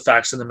knowledge of the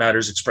facts and the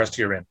matters expressed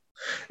herein.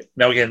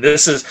 Now, again,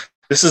 this is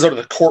out of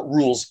the court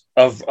rules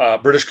of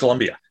British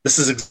Columbia. This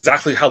is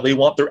exactly how they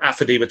want their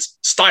affidavits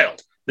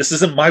styled. This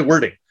isn't my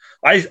wording.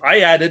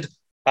 I added,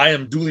 I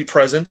am duly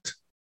present.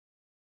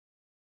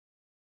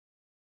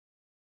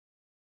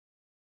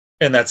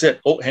 And that's it.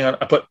 Oh, hang on.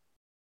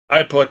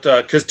 I put,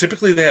 because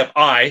typically they have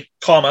I,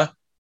 comma,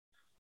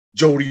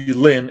 Jody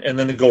Lynn, and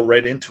then they go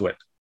right into it.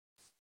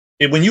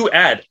 And when you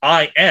add,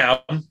 I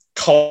am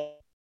called,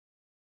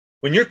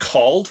 when you're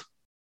called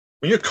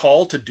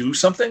to do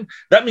something,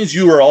 that means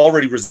you are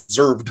already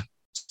reserved.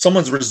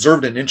 Someone's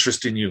reserved an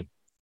interest in you.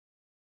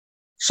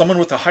 Someone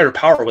with a higher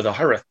power, with a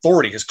higher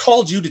authority has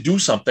called you to do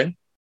something.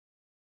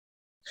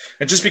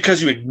 And just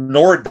because you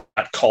ignored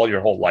that call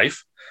your whole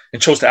life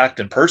and chose to act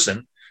in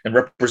person and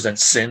represent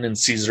sin and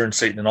Caesar and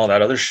Satan and all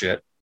that other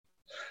shit,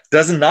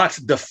 does not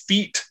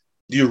defeat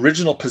the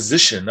original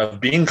position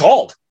of being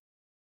called,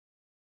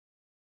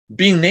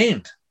 being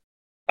named.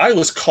 I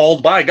was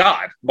called by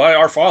God, by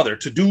our Father,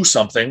 to do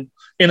something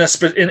in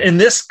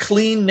this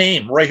clean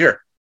name right here.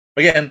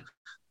 Again,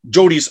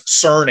 Jody's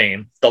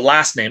surname, the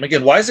last name.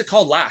 Again, why is it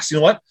called last? You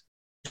know what?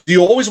 Do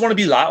you always want to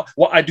be last?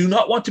 Well, I do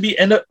not want to be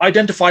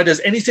identified as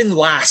anything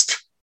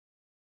last.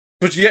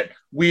 But yet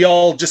we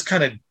all just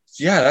kind of,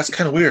 that's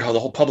kind of weird how the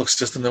whole public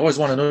system, they always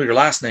want to know your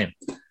last name.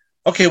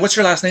 Okay, what's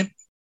your last name?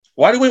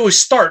 Why do we always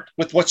start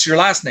with what's your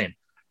last name?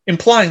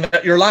 Implying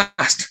that you're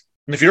last.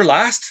 And if you're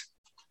last,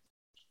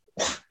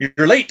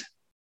 you're late.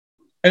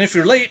 And if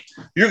you're late,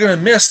 you're going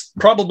to miss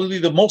probably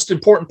the most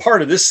important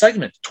part of this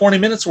segment, 20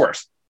 minutes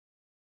worth.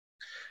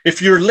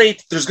 If you're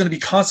late, there's going to be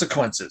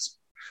consequences.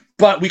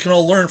 But we can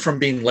all learn from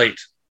being late,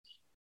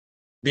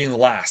 being the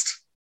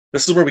last.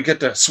 This is where we get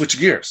to switch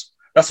gears.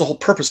 That's the whole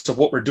purpose of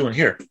what we're doing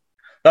here.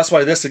 That's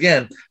why this,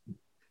 again,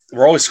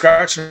 we're always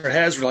scratching our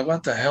heads. We're like,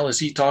 what the hell is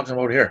he talking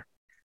about here?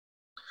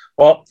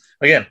 Well,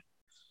 again,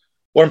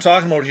 what I'm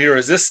talking about here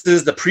is this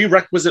is the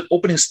prerequisite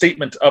opening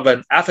statement of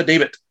an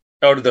affidavit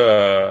out of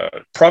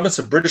the province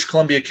of British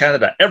Columbia,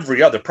 Canada.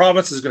 Every other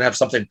province is going to have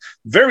something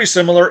very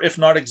similar, if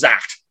not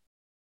exact.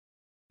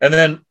 And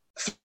then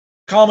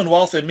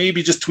Commonwealth, it may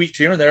be just tweaked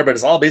here and there, but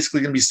it's all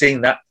basically going to be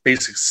saying that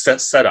basic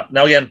setup.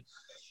 Now, again,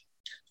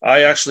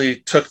 I actually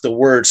took the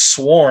word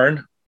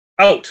sworn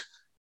out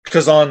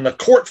because on the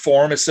court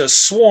form, it says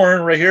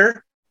sworn right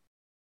here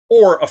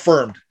or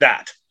affirmed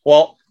that.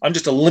 Well, I'm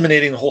just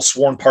eliminating the whole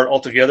sworn part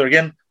altogether.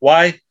 Again,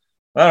 why?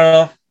 I don't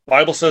know.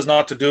 Bible says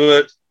not to do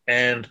it.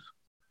 And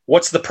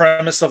what's the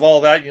premise of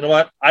all that? You know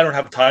what? I don't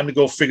have time to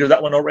go figure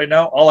that one out right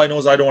now. All I know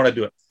is I don't want to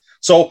do it.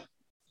 So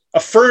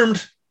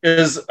affirmed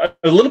is a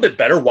little bit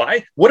better.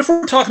 Why? What if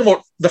we're talking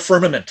about the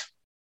firmament?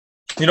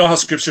 You know how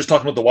scripture is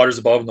talking about the waters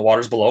above and the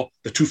waters below,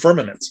 the two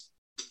firmaments.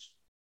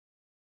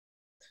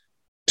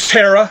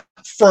 Terra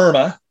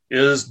firma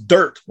is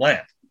dirt,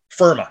 land.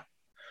 Firma.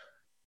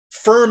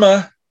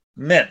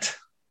 Firmament.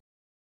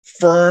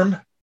 Firm,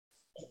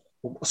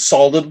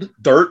 solid,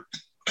 dirt,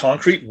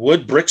 concrete,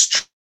 wood,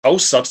 bricks,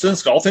 house,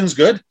 substance, all things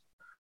good.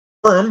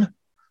 Firm,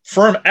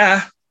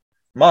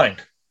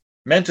 mind.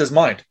 Ment is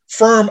mind.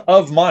 Firm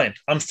of mind.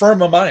 I'm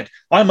firm of mind.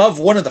 I'm of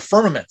one of the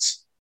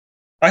firmaments.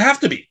 I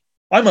have to be.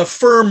 I'm of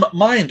firm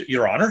mind,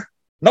 Your Honor.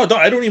 No,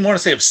 I don't even want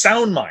to say of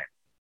sound mind.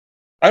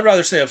 I'd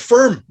rather say of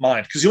firm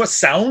mind. Because you know what?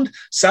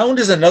 Sound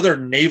is another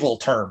naval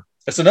term.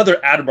 It's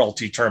another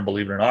admiralty term,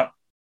 believe it or not.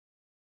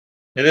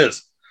 It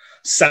is.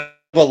 Sound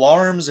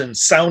alarms and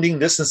sounding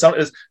this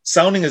and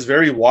sounding is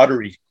very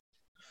watery.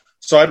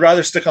 So I'd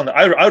rather stick on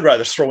I'd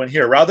rather throw in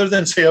here rather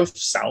than say of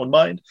sound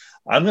mind.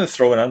 I'm going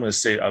to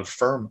say of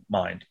firm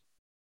mind.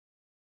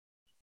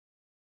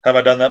 Have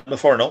I done that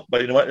before? No,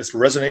 but you know what? It's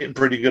resonating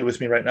pretty good with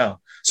me right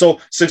now. So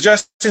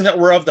suggesting that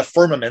we're of the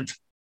firmament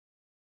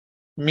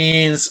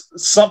means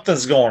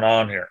something's going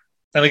on here.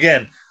 And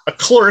again, a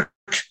clerk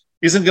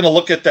isn't going to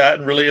look at that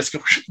and really it's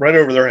right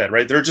over their head,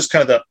 right? They're just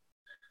kind of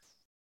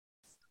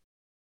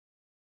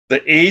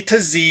the A to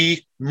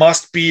Z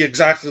must be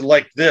exactly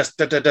like this,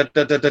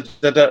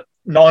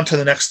 on to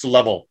the next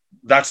level.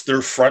 That's their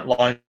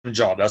frontline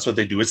job. That's what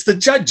they do. It's the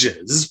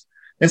judges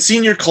and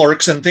senior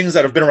clerks and things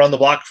that have been around the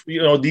block.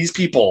 You know, these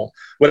people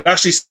would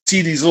actually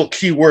see these little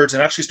key words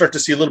and actually start to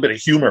see a little bit of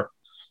humor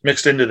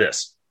mixed into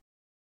this.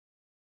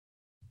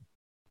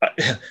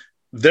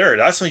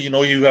 That's how you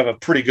know you have a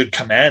pretty good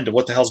command of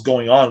what the hell's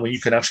going on when you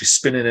can actually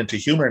spin it into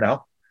humor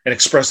now and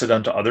express it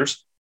unto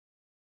others.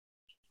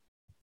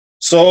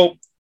 So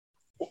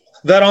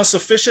that on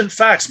sufficient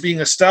facts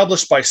being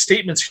established by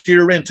statements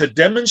herein to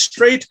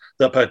demonstrate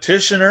the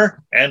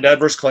petitioner and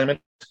adverse claimant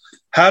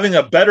having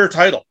a better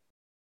title.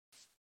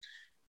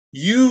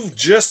 You've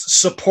just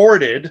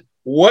supported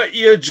what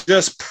you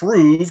just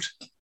proved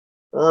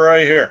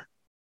right here.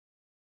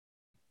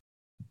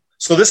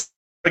 So this,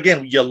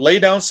 again, you lay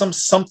down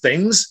some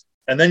things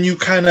and then you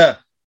kind of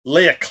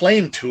lay a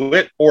claim to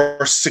it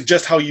or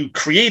suggest how you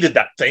created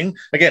that thing.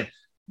 Again,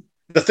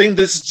 the thing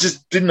this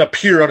just didn't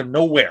appear out of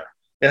nowhere.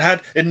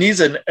 It needs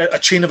a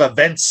chain of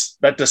events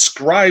that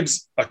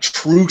describes a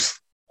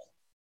truth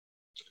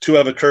to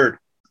have occurred.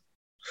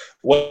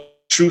 What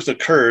truth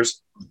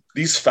occurs,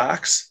 these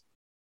facts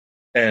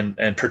and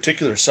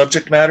particular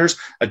subject matters,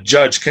 a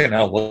judge can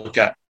now look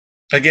at.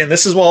 Again,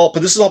 this is all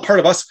part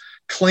of us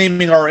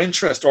claiming our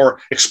interest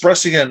or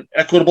expressing an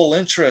equitable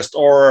interest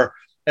or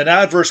an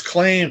adverse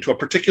claim to a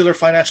particular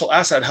financial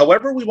asset.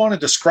 However we want to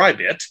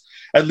describe it,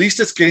 at least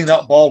it's getting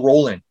that ball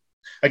rolling.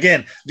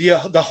 Again,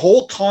 the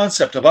whole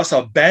concept of us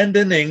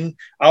abandoning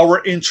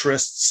our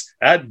interests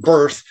at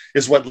birth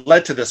is what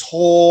led to this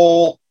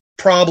whole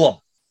problem.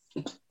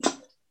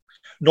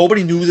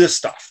 Nobody knew this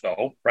stuff,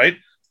 though, right?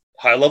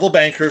 High-level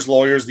bankers,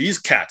 lawyers, these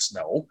cats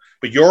know.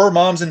 But your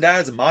moms and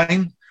dads and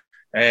mine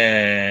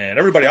and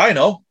everybody I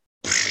know,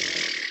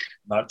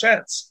 not a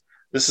chance.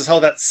 This is how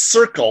that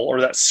circle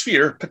or that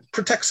sphere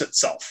protects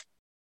itself.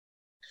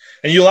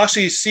 And you'll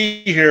actually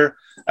see here,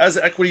 as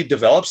equity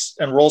develops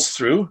and rolls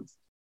through,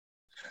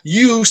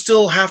 you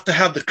still have to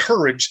have the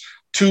courage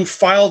to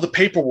file the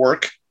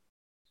paperwork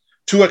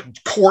to a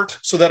court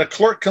so that a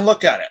clerk can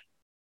look at it.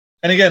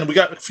 And again, we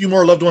got a few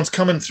more loved ones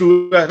coming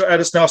through at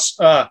us now.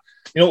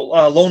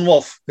 Lone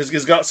Wolf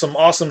has got some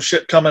awesome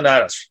shit coming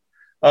at us.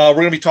 We're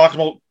going to be talking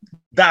about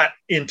that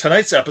in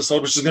tonight's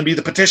episode, which is going to be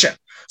the petition.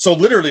 So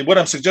literally what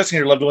I'm suggesting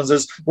here, loved ones,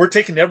 is we're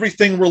taking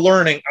everything we're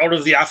learning out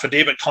of the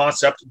affidavit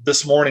concept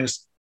this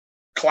morning's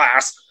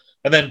class,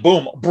 and then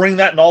boom, bring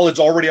that knowledge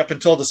already up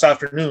until this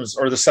afternoon's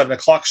or the 7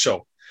 o'clock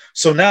show.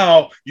 So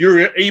now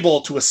you're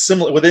able to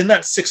assimilate within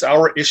that 6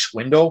 hour-ish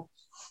window.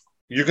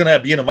 You're going to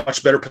be in a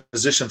much better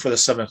position for the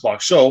 7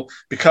 o'clock show,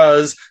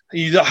 because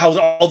you know how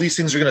all these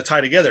things are going to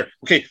tie together.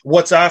 Okay,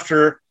 what's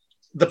after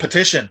the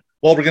petition?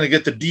 Well, we're going to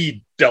get the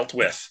deed dealt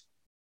with.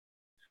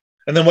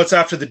 And then what's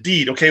after the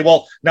deed? Okay,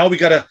 well, now we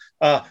got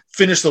to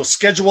finish those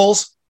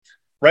schedules,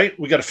 right?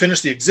 We got to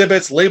finish the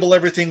exhibits, label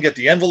everything, get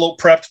the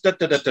envelope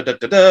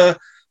prepped,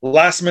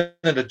 last minute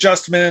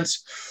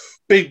adjustments,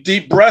 big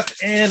deep breath,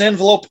 and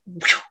envelope,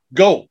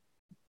 go.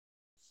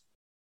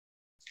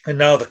 And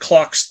now the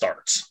clock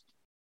starts.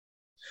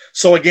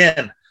 So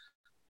again,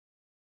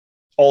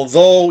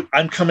 although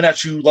I'm coming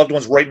at you, loved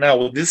ones, right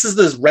now, this is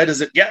as red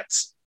as it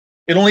gets.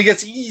 It only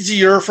gets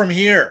easier from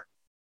here.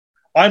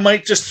 I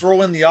might just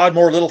throw in the odd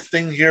more little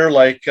thing here,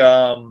 like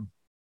when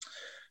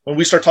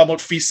we start talking about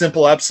fee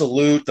simple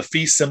absolute, the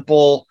fee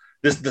simple,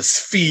 this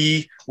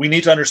fee, we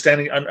need to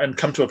understand and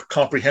come to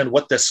comprehend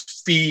what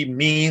this fee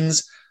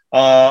means.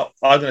 I'm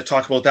going to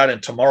talk about that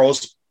in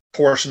tomorrow's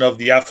portion of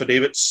the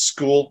affidavit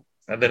school.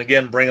 And then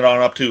again, bring it on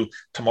up to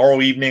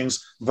tomorrow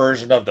evening's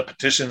version of the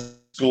petition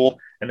school.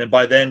 And then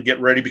by then, get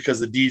ready, because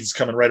the deed's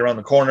coming right around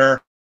the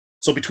corner.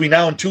 So between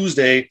now and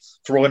Tuesday,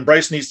 for when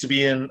Bryce needs to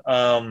be in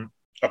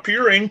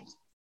appearing,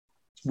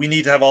 we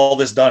need to have all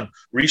this done,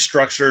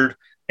 restructured,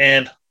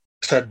 and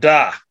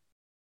ta-da.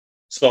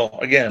 So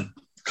again,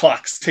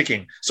 clock's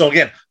ticking. So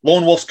again,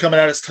 Lone Wolf's coming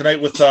at us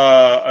tonight with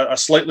a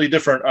slightly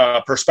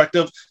different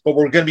perspective, but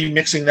we're going to be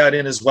mixing that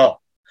in as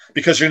well,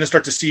 because you're going to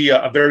start to see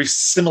a very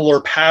similar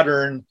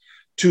pattern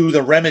to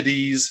the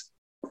remedies,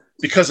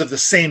 because of the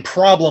same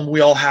problem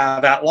we all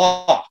have at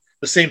law,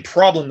 the same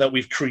problem that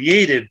we've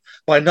created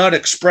by not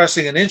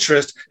expressing an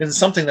interest in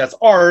something that's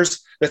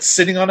ours, that's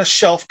sitting on a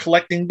shelf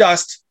collecting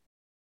dust,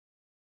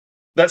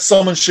 that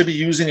someone should be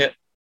using it.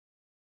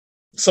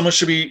 Someone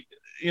should be,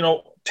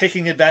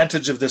 taking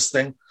advantage of this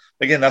thing.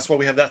 Again, that's why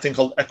we have that thing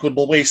called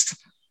equitable waste.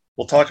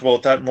 We'll talk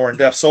about that more in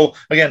depth. So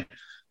again,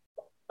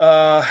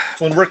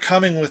 when we're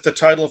coming with the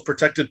title of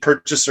protected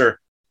purchaser,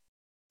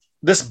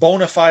 this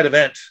bona fide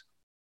event,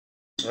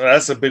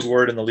 that's a big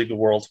word in the legal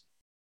world,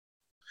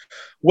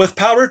 with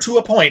power to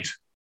appoint,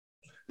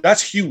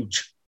 that's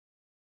huge.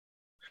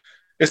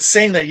 It's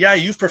saying that, yeah,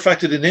 you've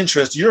perfected an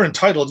interest, you're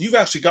entitled, you've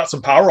actually got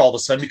some power all of a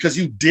sudden because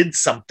you did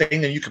something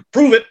and you can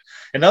prove it.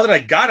 And now that I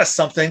got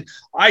something,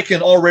 I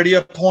can already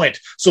appoint.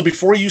 So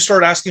before you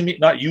start asking me,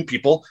 not you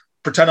people,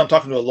 pretend I'm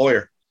talking to a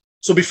lawyer.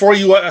 So before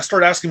you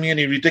start asking me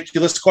any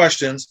ridiculous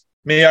questions,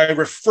 may I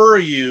refer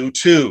you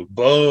to,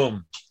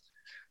 boom,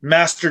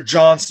 Master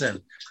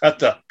Johnson at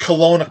the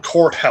Kelowna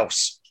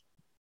Courthouse.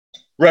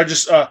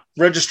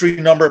 Registry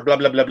number, blah,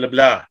 blah, blah, blah,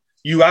 blah.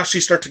 You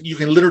actually you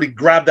can literally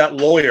grab that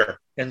lawyer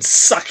and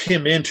suck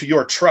him into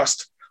your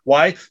trust.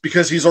 Why?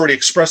 Because he's already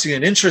expressing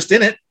an interest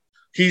in it.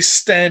 He's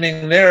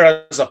standing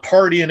there as a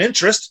party in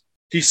interest.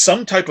 He's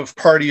some type of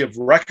party of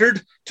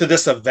record to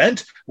this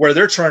event where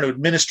they're trying to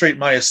administrate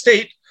my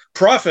estate,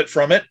 profit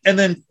from it, and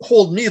then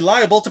hold me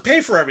liable to pay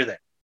for everything.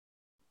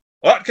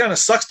 Well, it kind of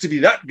sucks to be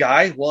that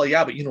guy. Well,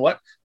 yeah, but you know what?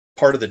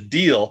 Part of the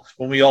deal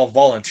when we all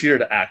volunteer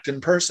to act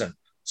in person.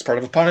 It's part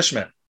of a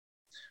punishment.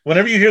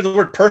 Whenever you hear the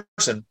word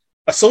person,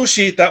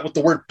 associate that with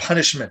the word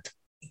punishment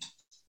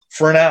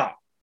for now.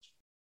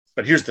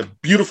 But here's the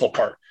beautiful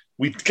part.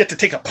 We get to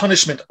take a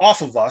punishment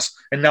off of us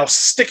and now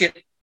stick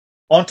it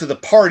onto the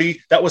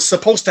party that was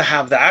supposed to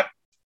have that.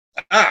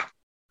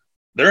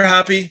 They're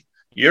happy.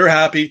 You're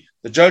happy.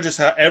 The judge is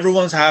happy.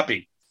 Everyone's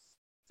happy.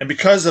 And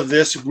because of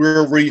this,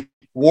 we're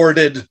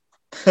rewarded.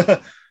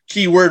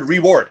 Keyword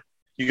reward.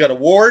 You got a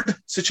ward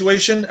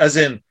situation, as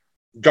in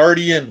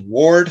guardian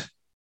ward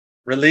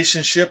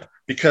relationship,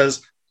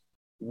 because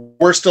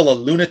we're still a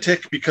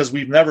lunatic because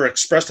we've never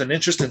expressed an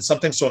interest in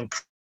something so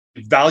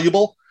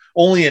valuable.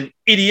 Only an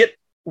idiot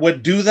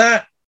would do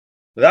that.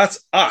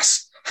 That's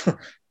us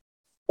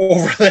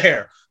over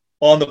there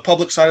on the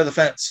public side of the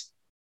fence.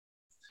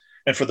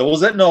 And for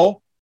those that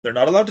know, they're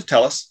not allowed to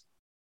tell us.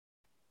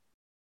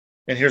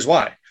 And here's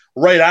why.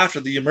 Right after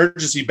the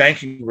Emergency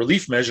Banking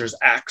Relief Measures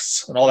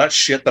Acts and all that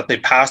shit that they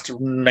passed in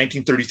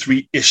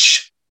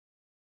 1933-ish,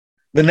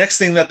 the next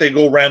thing that they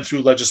go ran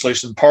through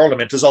legislation in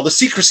Parliament is all the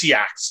Secrecy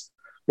Acts,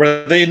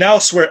 where they now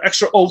swear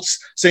extra oaths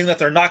saying that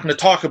they're not going to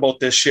talk about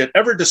this shit,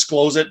 ever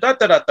disclose it,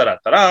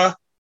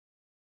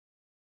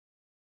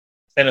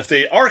 And if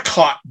they are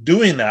caught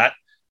doing that,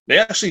 they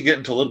actually get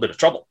into a little bit of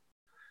trouble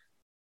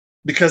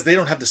because they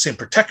don't have the same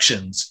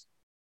protections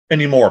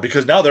anymore,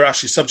 because now they're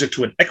actually subject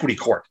to an equity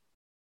court.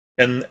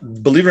 And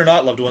believe it or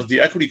not, loved ones,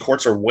 the equity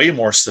courts are way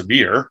more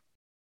severe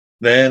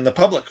than the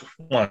public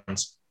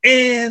ones,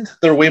 and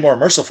they're way more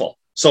merciful.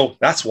 So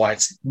that's why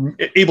it's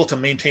able to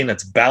maintain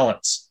its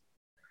balance.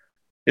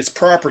 It's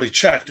properly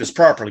checked. It's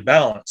properly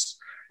balanced.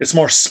 It's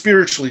more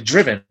spiritually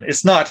driven.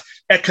 It's not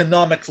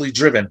economically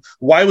driven.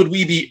 Why would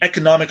we be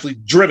economically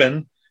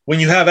driven when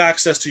you have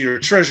access to your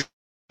treasury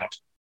account.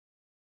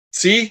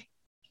 See?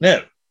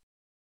 No.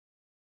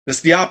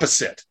 It's the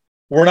opposite.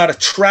 We're not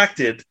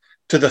attracted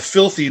to the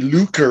filthy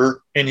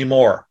lucre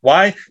anymore.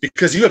 Why?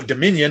 Because you have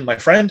dominion, my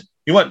friend.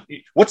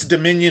 What's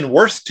dominion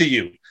worth to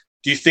you?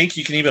 Do you think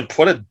you can even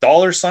put a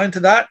dollar sign to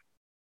that?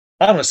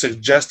 I'm going to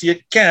suggest you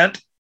can't.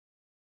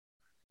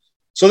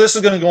 So this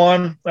is going to go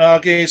on.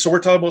 Okay, so we're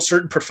talking about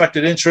certain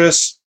perfected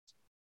interests,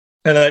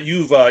 and that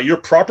you're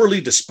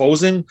properly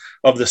disposing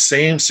of the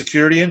same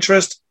security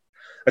interest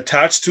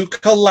attached to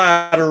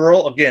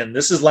collateral. Again,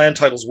 this is land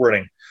titles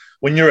wording.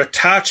 When you're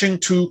attaching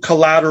to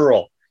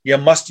collateral, you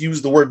must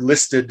use the word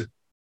listed.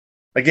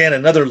 Again,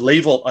 another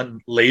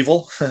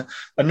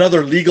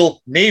another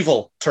legal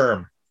naval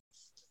term.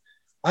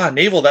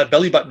 Naval, that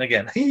belly button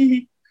again.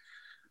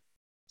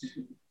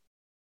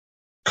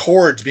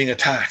 Cords being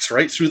attached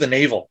right through the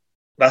navel.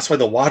 That's why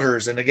the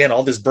waters, and again,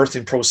 all this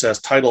birthing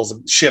process, titles,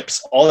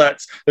 ships, all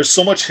that. There's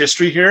so much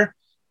history here.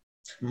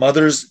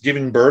 Mothers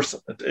giving birth.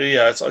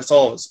 Yeah,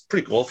 it's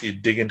pretty cool if you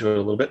dig into it a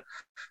little bit.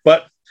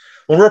 But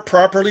when we're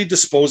properly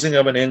disposing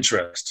of an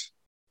interest,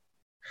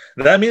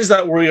 that means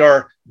that we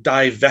are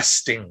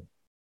divesting.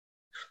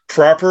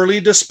 Properly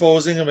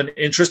disposing of an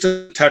interest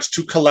attached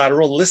to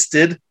collateral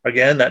listed,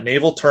 again, that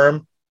naval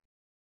term,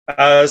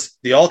 as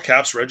the all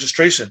caps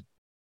registration.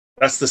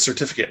 That's the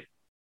certificate.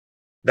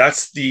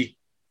 That's the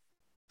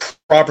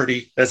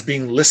property that's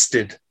being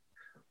listed.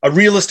 A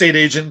real estate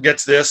agent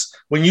gets this.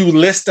 When you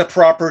list a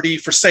property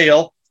for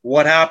sale,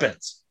 what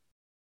happens?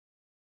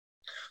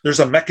 There's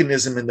a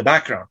mechanism in the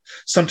background.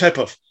 Some type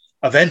of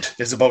event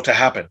is about to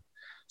happen.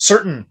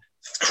 Certain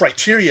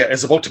criteria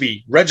is about to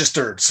be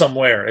registered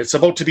somewhere. It's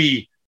about to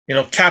be,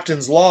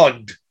 captain's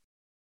logged,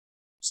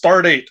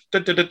 star date,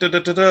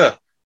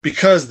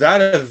 because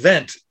that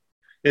event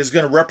is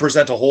going to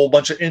represent a whole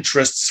bunch of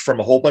interests from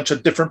a whole bunch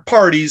of different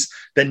parties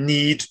that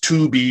need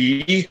to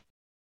be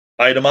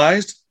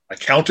itemized,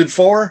 accounted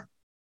for,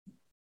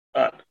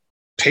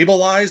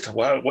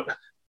 tableized,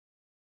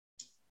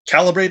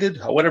 calibrated,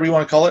 whatever you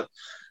want to call it,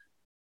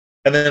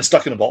 and then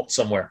stuck in a vault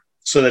somewhere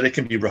so that it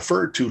can be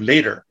referred to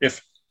later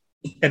if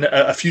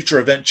a future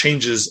event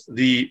changes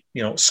the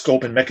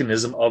scope and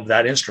mechanism of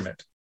that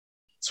instrument.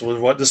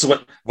 So this is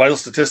what vital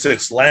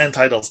statistics, land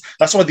titles.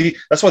 That's why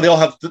they all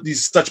have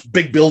these such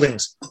big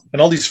buildings and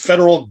all these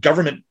federal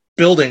government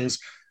buildings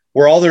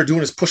where all they're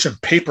doing is pushing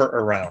paper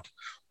around.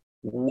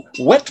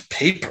 What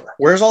paper?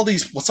 What's all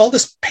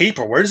this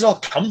paper? Where does it all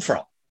come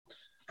from?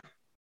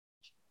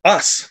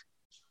 Us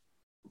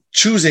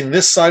choosing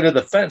this side of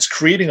the fence,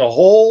 creating a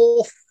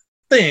whole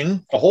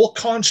thing, a whole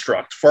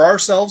construct for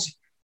ourselves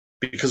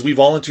because we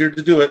volunteered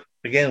to do it.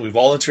 Again, we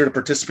volunteered to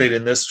participate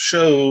in this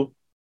show.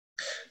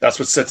 That's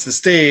what sets the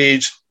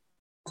stage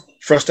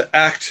for us to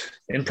act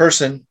in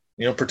person,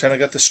 pretend I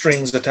got the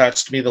strings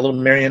attached to me, the little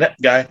marionette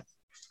guy,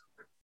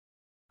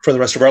 for the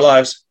rest of our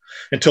lives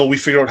until we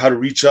figure out how to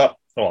reach up.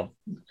 Well,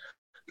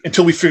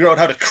 until we figure out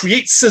how to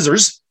create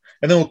scissors,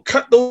 and then we'll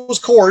cut those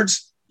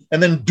cords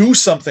and then do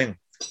something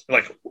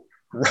like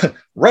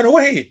run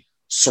away,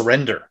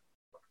 surrender,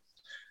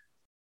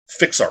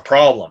 fix our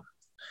problem.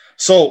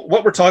 So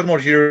what we're talking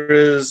about here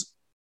is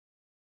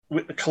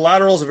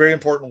collateral is a very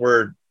important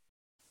word.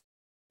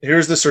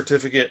 Here's the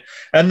certificate.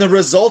 And the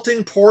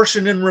resulting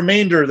portion and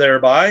remainder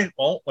thereby,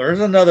 well, there's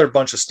another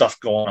bunch of stuff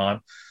going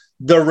on.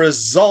 The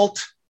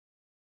result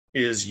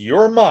is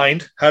your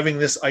mind having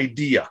this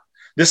idea.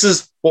 This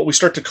is what we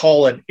start to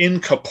call an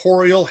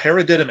incorporeal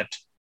hereditament.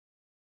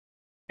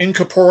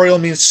 Incorporeal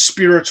means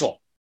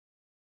spiritual.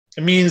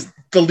 It means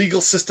the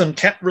legal system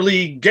can't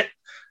really get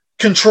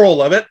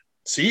control of it.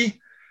 See?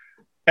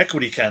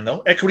 Equity can,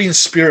 though. Equity and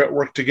spirit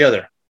work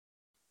together.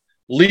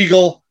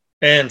 Legal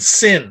and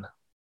sin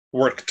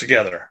work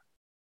together.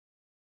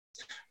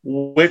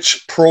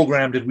 Which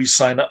program did we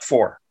sign up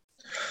for?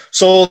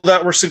 So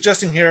that we're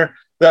suggesting here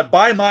that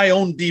by my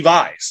own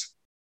devise,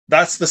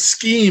 that's the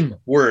scheme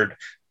word,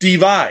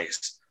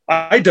 devised.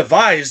 I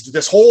devised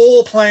this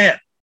whole plan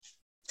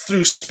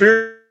through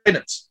spirit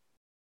guidance.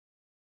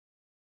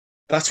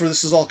 That's where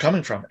this is all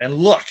coming from. And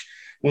look,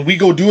 when we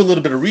go do a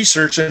little bit of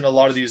research in a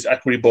lot of these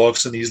equity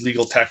books and these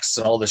legal texts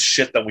and all this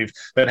shit that we've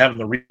been having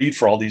to read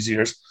for all these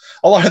years,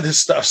 a lot of this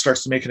stuff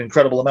starts to make an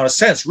incredible amount of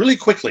sense really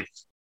quickly.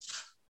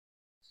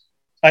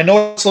 I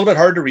know it's a little bit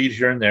hard to read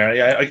here and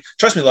there. I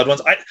trust me, loved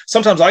ones.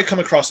 Sometimes I come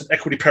across an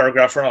equity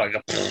paragraph and I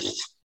go,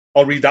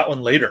 I'll read that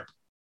one later.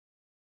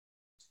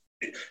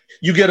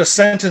 You get a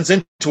sentence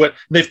into it, and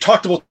they've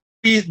talked about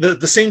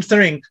the same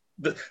thing.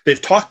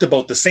 They've talked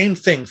about the same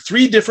thing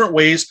 3 different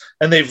ways,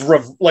 and they've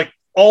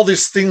all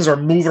these things are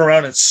moving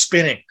around and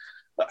spinning.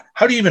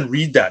 How do you even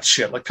read that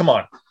shit? Come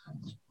on.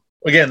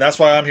 Again, that's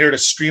why I'm here to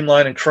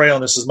streamline and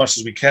crayon this as much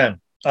as we can.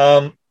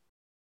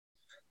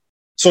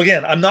 So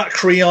again, I'm not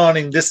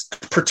crayoning this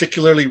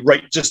particularly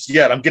right just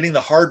yet. I'm getting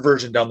the hard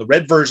version down, the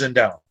red version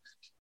down.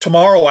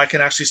 Tomorrow, I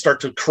can actually start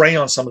to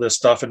crayon some of this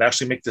stuff and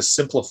actually make this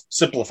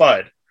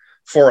simplified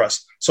for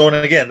us. So, and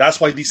again,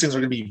 that's why these things are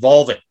going to be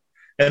evolving.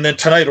 And then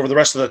tonight, over the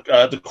rest of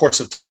the course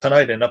of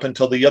tonight and up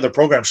until the other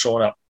programs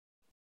showing up,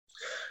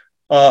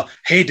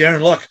 Hey,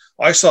 Darren, look,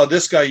 I saw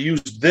this guy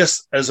use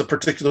this as a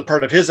particular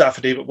part of his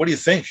affidavit. What do you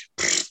think?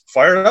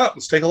 Fire it up.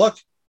 Let's take a look.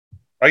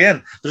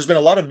 Again, there's been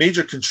a lot of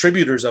major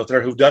contributors out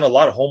there who've done a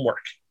lot of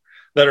homework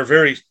that are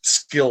very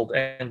skilled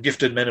and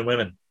gifted men and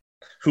women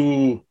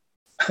who,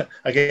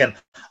 again,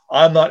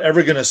 I'm not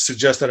ever going to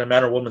suggest that a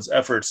man or woman's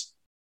efforts,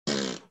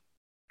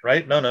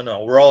 right?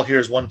 No. We're all here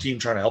as one team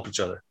trying to help each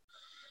other.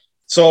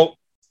 So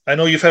I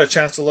know you've had a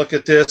chance to look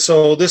at this.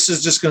 So this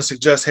is just going to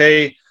suggest,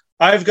 hey,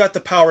 I've got the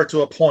power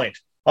to appoint.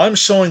 I'm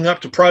showing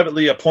up to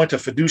privately appoint a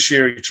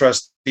fiduciary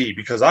trustee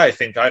because I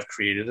think I've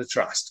created a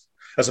trust.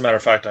 As a matter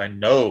of fact, I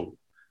know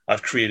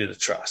I've created a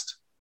trust.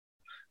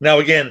 Now,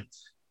 again,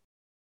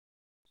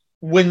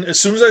 as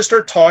soon as I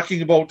start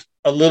talking about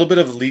a little bit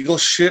of legal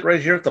shit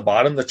right here at the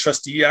bottom, the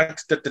Trustee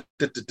Act,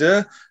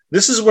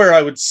 this is where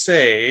I would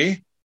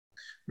say,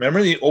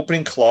 remember the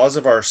opening clause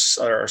of our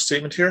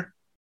statement here?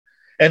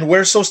 And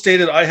where so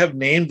stated, I have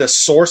named the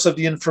source of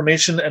the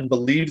information and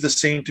believe the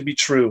same to be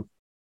true.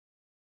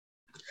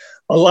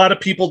 A lot of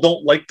people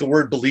don't like the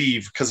word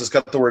believe because it's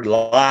got the word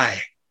lie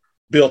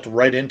built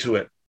right into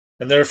it.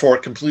 And therefore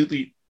it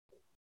completely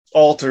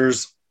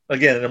alters,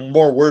 again,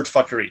 more word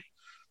fuckery.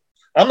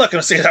 I'm not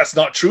going to say that's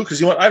not true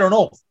because, you know what, I don't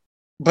know.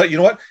 But you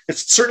know what?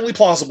 It's certainly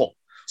plausible.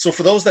 So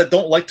for those that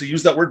don't like to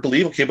use that word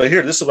believe, okay, but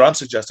here, this is what I'm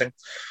suggesting.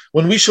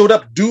 When we showed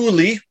up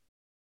duly,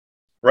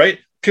 right,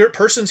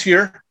 person's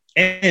here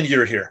and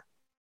you're here.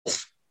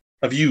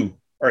 Of you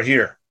are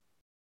here.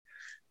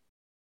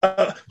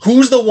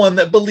 Who's the one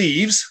that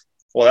believes?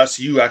 Well, that's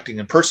you acting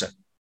in person.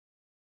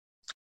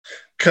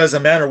 Because a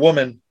man or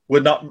woman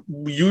would not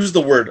use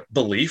the word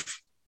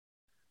belief.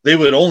 They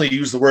would only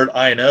use the word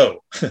I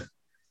know.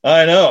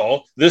 I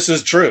know this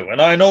is true. And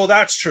I know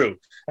that's true.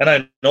 And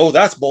I know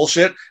that's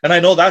bullshit. And I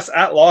know that's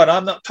at law. And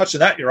I'm not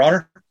touching that, Your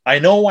Honor. I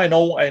know. I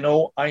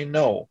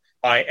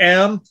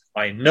am.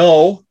 I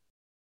know.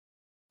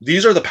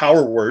 These are the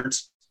power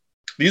words.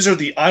 These are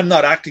the I'm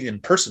not acting in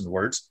person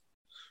words.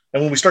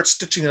 And when we start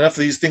stitching enough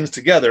of these things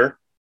together,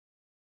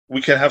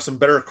 we can have some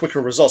better,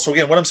 quicker results. So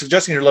again, what I'm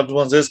suggesting here, loved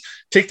ones, is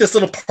take this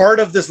little part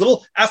of this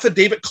little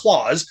affidavit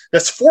clause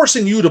that's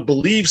forcing you to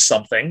believe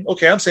something.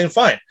 Okay, I'm saying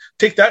fine.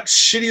 Take that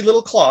shitty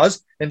little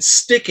clause and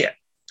stick it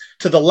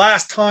to the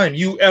last time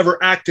you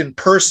ever act in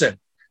person.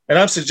 And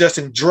I'm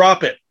suggesting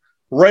drop it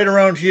right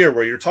around here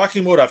where you're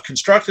talking about I've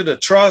constructed a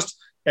trust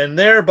and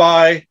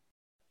thereby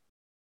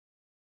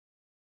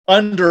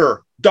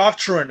under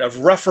doctrine of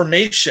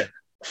reformation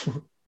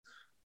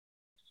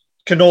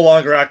can no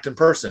longer act in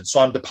person.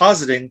 So I'm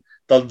depositing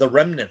the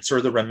remnants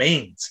or the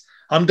remains.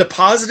 I'm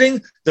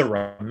depositing the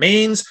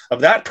remains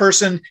of that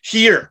person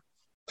here.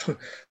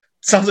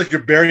 Sounds like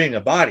you're burying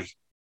a body.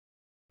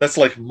 That's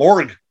like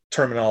morgue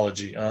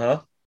terminology.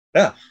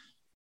 Yeah.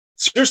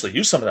 Seriously,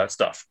 use some of that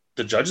stuff.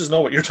 The judges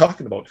know what you're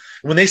talking about.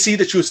 When they see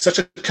that you have such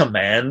a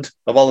command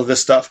of all of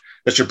this stuff,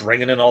 that you're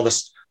bringing in all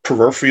this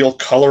peripheral,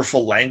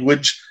 colorful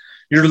language,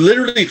 you're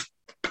literally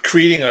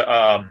creating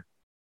a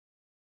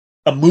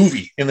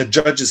movie in the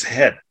judge's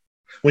head.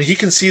 When he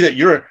can see that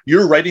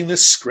you're writing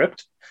this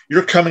script,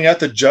 you're coming at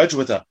the judge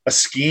with a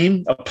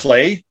scheme, a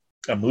play,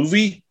 a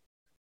movie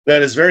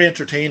that is very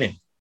entertaining.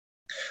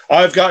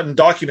 I've gotten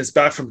documents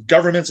back from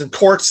governments and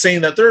courts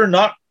saying that they're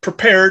not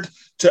prepared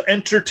to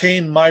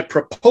entertain my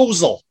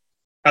proposal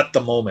at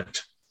the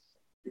moment.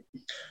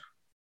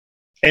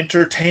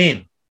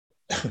 Entertain.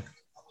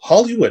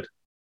 Hollywood.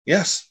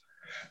 Yes.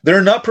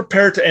 They're not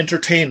prepared to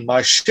entertain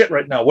my shit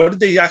right now. What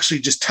did they actually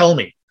just tell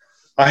me?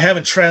 I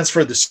haven't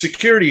transferred the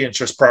security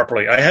interest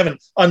properly. I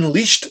haven't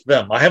unleashed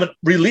them. I haven't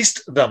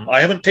released them. I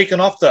haven't taken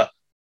off the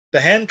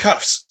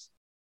handcuffs.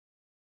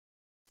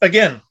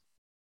 Again,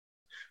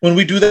 when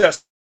we do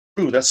that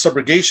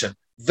subrogation,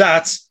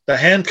 that's the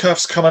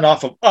handcuffs coming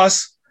off of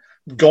us,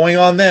 going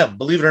on them.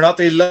 Believe it or not,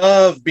 they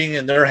love being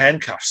in their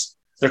handcuffs.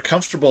 They're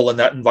comfortable in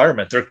that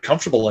environment. They're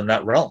comfortable in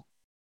that realm.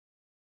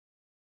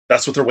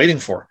 That's what they're waiting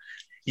for.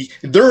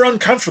 They're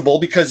uncomfortable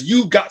because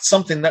you got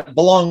something that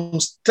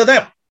belongs to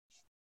them.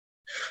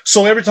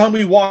 So every time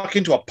we walk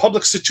into a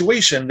public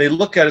situation, they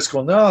look at us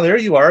going, "No, there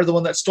you are, the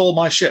one that stole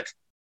my shit."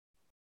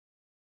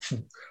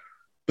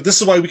 But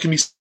this is why we can be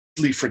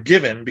easily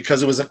forgiven,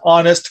 because it was an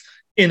honest,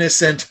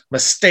 innocent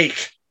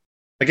mistake.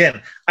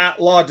 Again,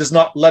 at law does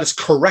not let us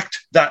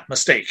correct that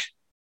mistake.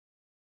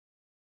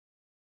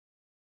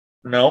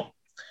 No.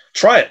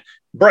 Try it.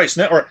 Bryce,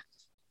 or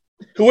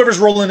whoever's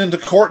rolling into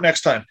court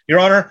next time. Your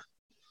Honor,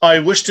 I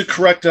wish to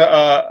correct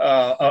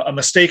a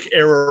mistake,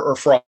 error, or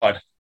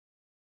fraud.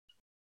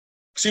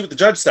 See what the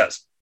judge says.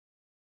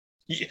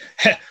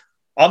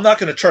 I'm not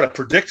going to try to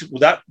predict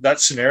that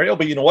scenario,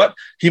 but you know what?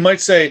 He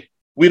might say,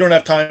 "We don't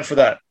have time for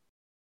that."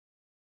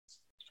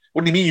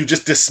 What do you mean you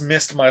just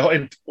dismissed my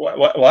whole...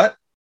 What?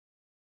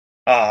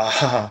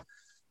 But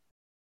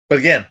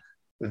again,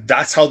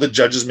 that's how the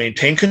judges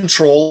maintain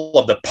control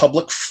of the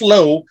public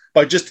flow,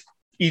 by just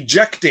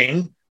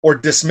ejecting or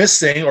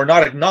dismissing or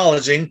not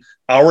acknowledging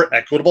our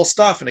equitable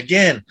stuff. And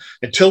again,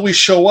 until we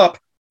show up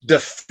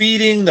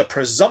defeating the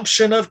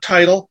presumption of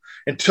title,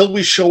 until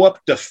we show up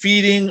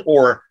defeating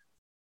or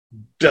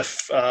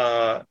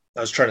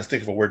I was trying to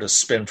think of a word to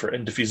spin for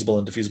indefeasible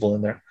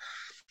in there.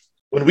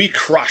 When we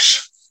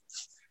crush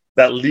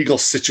that legal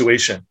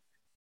situation,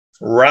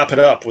 wrap it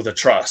up with a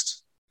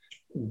trust,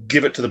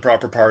 give it to the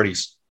proper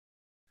parties.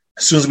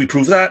 As soon as we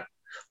prove that,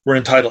 we're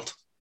entitled.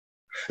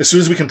 As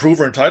soon as we can prove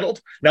we're entitled,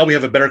 now we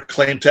have a better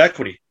claim to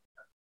equity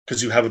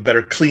because you have a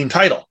better clean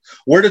title.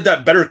 Where did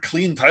that better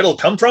clean title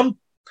come from?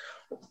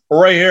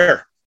 Right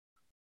here.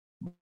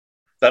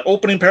 That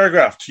opening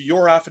paragraph to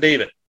your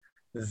affidavit.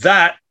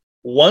 That,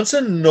 once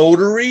a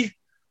notary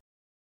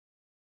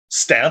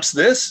stamps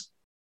this,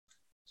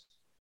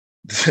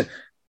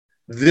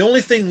 the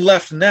only thing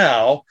left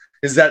now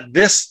is that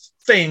this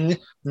thing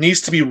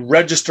needs to be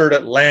registered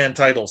at land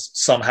titles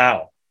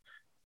somehow.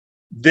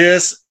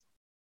 This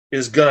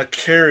is going to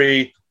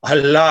carry a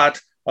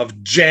lot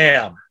of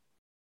jam.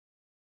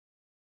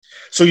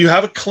 So you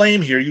have a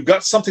claim here. You've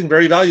got something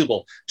very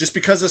valuable. Just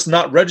because it's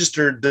not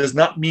registered does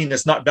not mean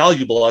it's not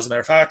valuable. As a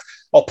matter of fact,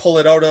 I'll pull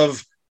it out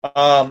of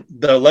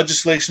the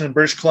legislation in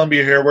British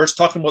Columbia here, where it's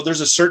talking about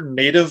there's a certain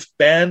native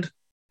band,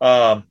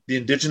 the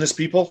Indigenous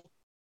people.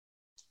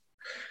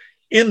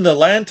 In the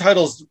land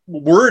titles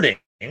wording,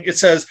 it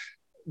says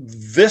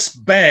this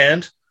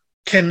band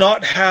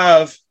cannot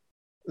have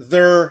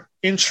their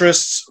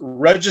interests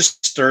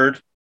registered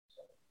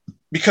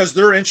because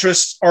their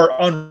interests are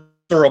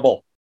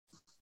unanswerable.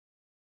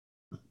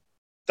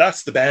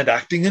 That's the band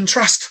acting in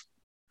trust.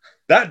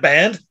 That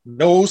band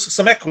knows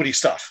some equity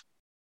stuff.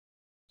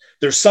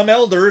 There's some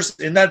elders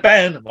in that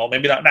band, well,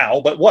 maybe not now,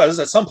 but was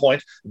at some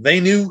point, they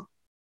knew.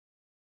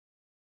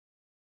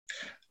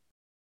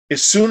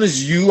 As soon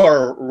as you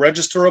are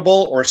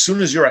registerable or as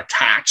soon as you're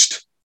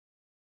attached,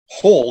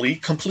 wholly,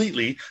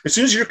 completely, as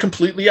soon as you're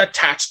completely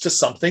attached to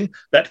something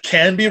that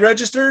can be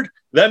registered,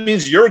 that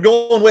means you're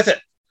going with it.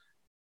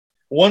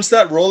 Once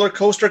that roller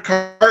coaster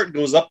cart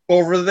goes up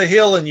over the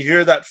hill and you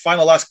hear that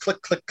final last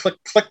click, click, click,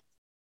 click,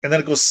 and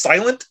then it goes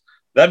silent,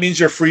 that means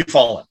you're free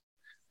falling.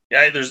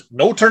 Yeah, there's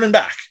no turning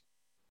back.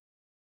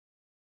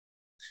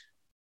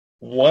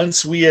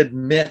 Once we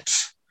admit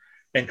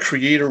and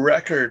create a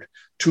record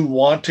to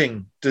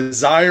wanting,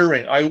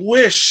 desiring, I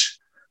wish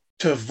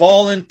to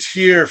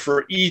volunteer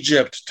for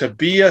Egypt to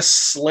be a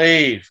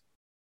slave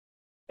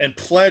and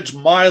pledge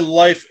my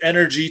life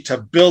energy to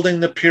building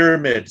the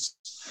pyramids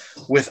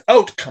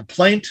without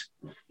complaint,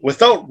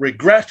 without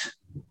regret,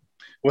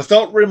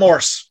 without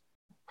remorse.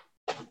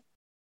 The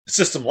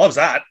system loves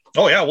that.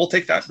 Oh yeah, we'll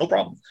take that, no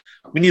problem.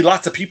 We need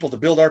lots of people to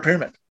build our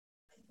pyramid.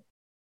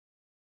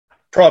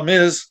 Problem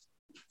is,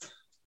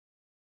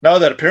 now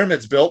that a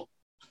pyramid's built,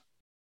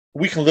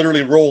 we can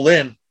literally roll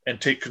in and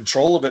take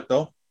control of it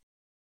though,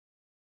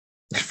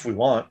 if we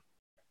want.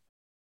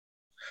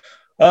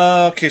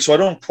 Okay, so I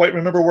don't quite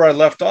remember where I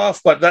left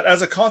off, but that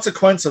as a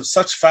consequence of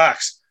such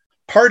facts,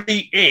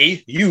 Party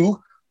A,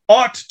 you,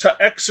 ought to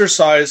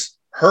exercise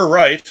her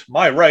right,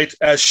 my right,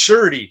 as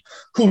surety,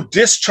 who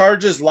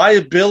discharges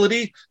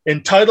liability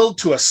entitled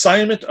to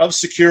assignment of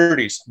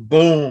securities.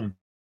 Boom.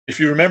 If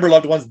you remember,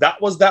 loved ones,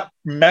 that was that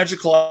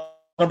magical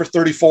number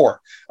 34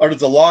 out of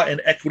the Law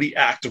and Equity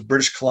Act of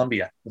British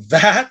Columbia.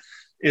 That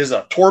is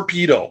a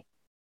torpedo.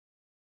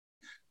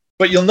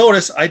 But you'll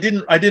notice I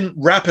didn't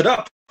wrap it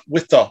up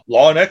with the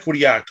Law and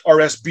Equity Act,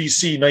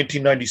 RSBC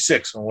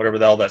 1996, or whatever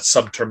the hell that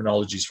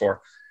sub-terminology is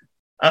for.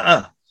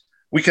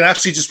 We can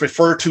actually just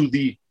refer to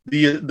the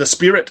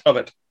spirit of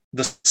it,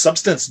 the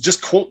substance.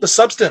 Just quote the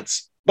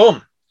substance.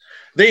 Boom.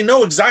 They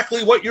know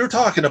exactly what you're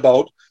talking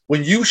about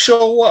when you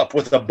show up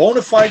with a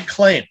bona fide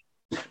claim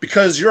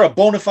because you're a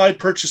bona fide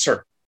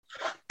purchaser,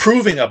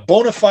 proving a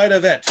bona fide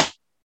event.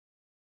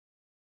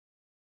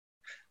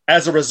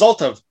 As a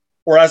result of,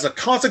 or as a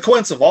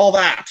consequence of all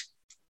that,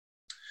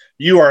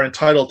 you are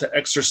entitled to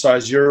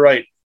exercise your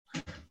right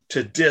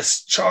to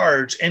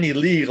discharge any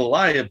legal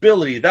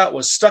liability that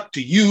was stuck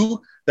to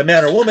you, the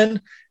man or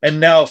woman, and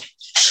now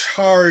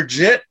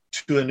charge it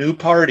to a new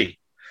party.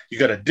 You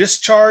got a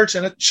discharge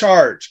and a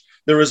charge.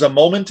 There was a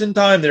moment in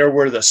time there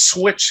where the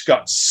switch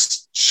got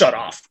shut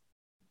off.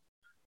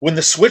 When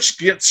the switch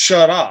gets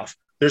shut off,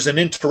 there's an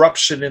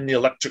interruption in the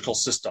electrical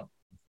system.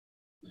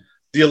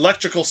 The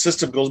electrical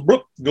system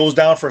goes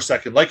down for a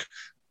second, like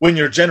when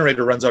your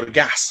generator runs out of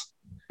gas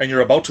and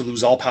you're about to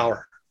lose all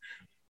power.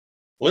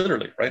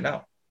 Literally, right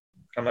now.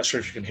 I'm not sure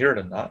if you can hear it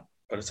or not,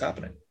 but it's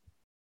happening.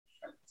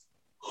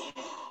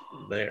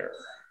 There.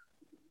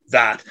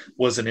 That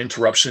was an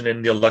interruption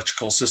in the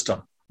electrical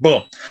system.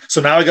 Boom.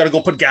 So now I got to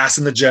go put gas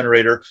in the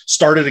generator,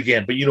 start it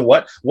again. But you know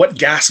what? What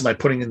gas am I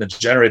putting in the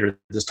generator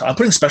this time? I'm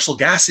putting special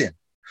gas in.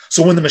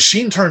 So when the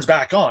machine turns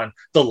back on,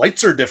 the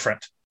lights are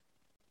different.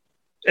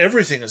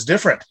 Everything is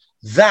different.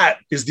 That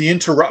is the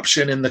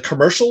interruption in the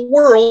commercial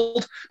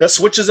world that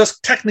switches us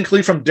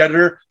technically from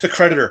debtor to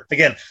creditor.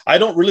 Again, I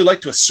don't really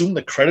like to assume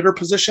the creditor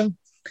position.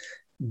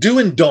 Do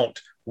and don't.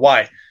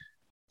 Why?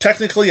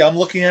 Technically, I'm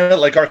looking at it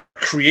like our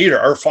creator,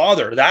 our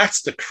father.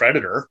 That's the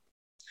creditor.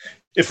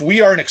 If we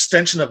are an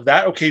extension of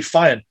that, okay,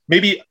 fine.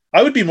 Maybe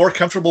I would be more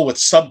comfortable with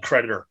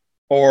sub-creditor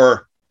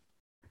or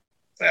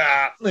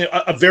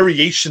a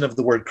variation of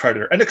the word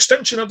creditor, an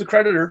extension of the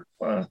creditor.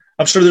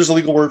 I'm sure there's a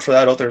legal word for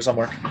that out there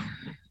somewhere.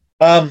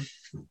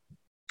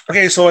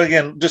 Okay, so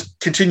again, just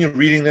continue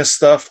reading this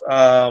stuff.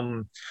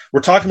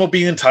 We're talking about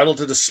being entitled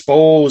to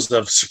dispose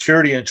of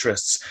security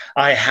interests.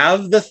 I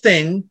have the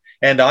thing,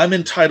 and I'm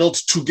entitled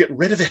to get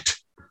rid of it.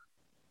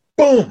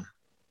 Boom.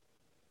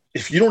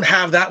 If you don't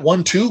have that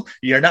 1, 2,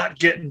 you're not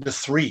getting to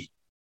 3.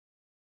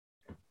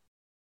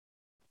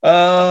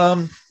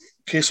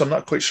 Okay, so I'm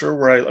not quite sure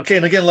where okay,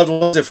 and again, loved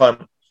ones, if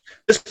I'm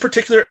this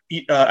particular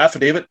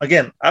affidavit,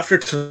 again, after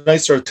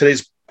tonight's or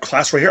today's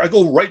class right here, I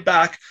go right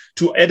back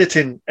to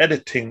editing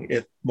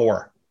it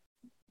more.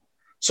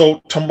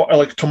 So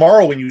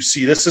tomorrow when you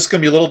see this is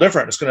going to be a little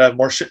different. It's going to have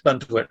more shit done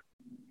to it.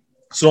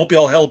 So don't be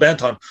all hell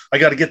bent on, I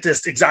got to get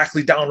this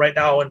exactly down right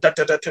now and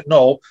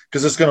no,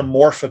 because it's going to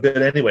morph a bit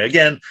anyway.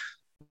 Again,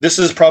 this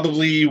is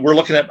probably, we're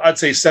looking at, I'd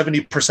say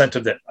 70%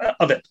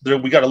 of it.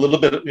 We got a little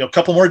bit, a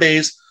couple more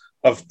days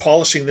of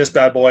polishing this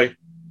bad boy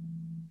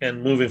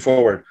and moving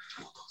forward.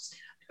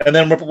 And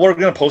then we're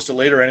going to post it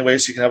later anyway,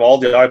 so you can have all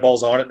the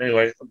eyeballs on it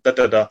anyway. But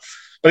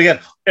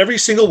again, every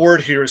single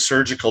word here is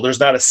surgical. There's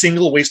not a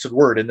single wasted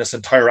word in this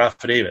entire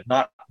affidavit,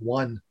 not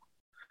one.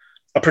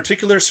 A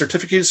particular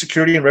certificated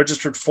security and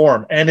registered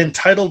form and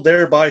entitled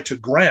thereby to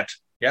grant,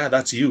 yeah,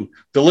 that's you,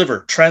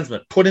 deliver,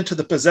 transmit, put into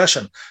the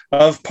possession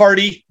of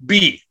party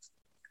B.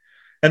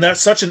 And that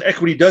such an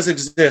equity does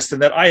exist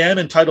and that I am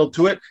entitled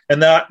to it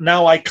and that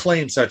now I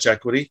claim such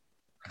equity.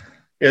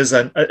 Is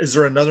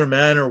there another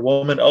man or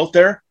woman out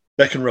there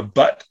that can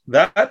rebut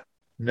that?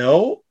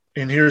 No.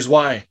 And here's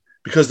why.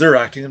 Because they're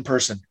acting in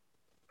person.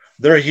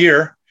 They're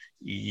here.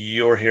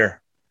 You're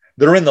here.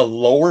 They're in the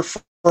lower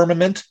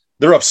firmament.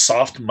 They're of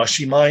soft,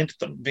 mushy mind.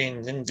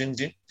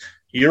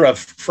 You're of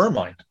firm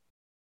mind.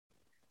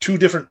 2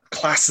 different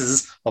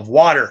classes of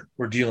water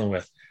we're dealing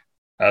with.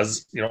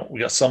 As you know, we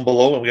got some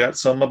below and we got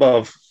some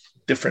above.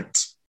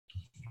 Difference.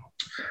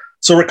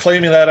 So we're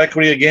claiming that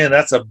equity again.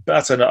 That's that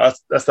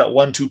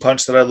 1-2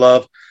 punch that I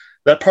love.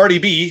 That party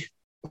B,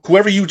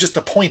 whoever you just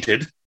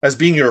appointed as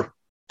being your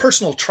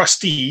personal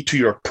trustee to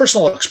your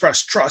personal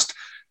express trust,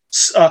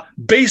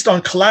 based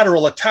on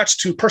collateral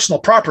attached to personal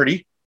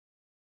property,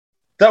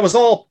 that was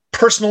all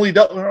personally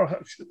dealt.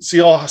 See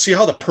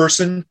how the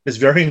person is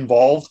very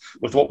involved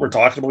with what we're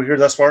talking about here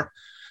thus far.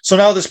 So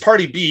now this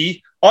party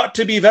B ought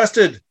to be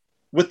vested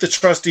with the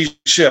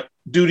trusteeship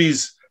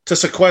duties to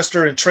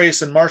sequester and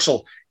trace and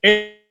marshal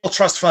all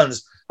trust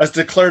funds as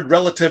declared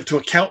relative to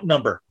account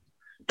number.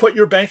 Put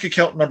your bank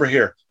account number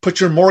here.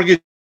 Put your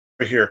mortgage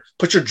number here.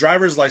 Put your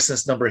driver's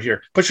license number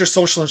here. Put your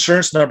social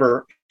insurance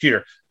number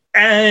here.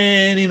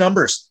 Any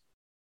numbers.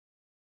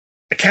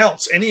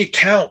 Accounts, any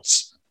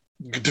accounts.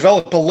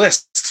 Develop a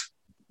list.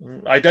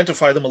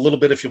 Identify them a little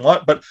bit if you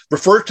want, but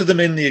refer to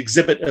them in the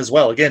exhibit as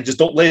well. Again, just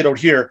don't lay it out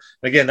here.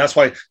 Again, that's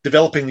why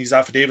developing these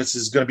affidavits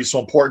is going to be so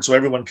important so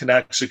everyone can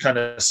actually kind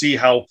of see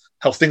how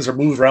things are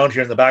moved around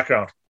here in the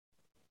background.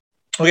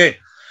 Okay,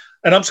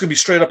 and I'm just going to be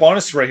straight up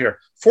honest right here.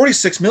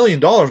 $46 million.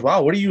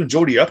 Wow, what are you and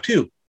Jody up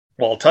to?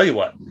 Well, I'll tell you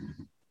what.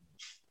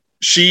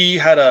 She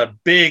had a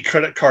big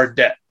credit card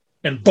debt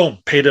and boom,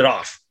 paid it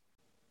off.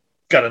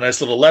 Got a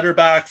nice little letter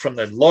back from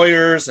the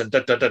lawyers and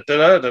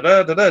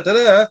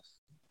da-da-da-da-da-da-da-da-da-da.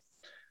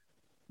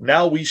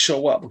 Now we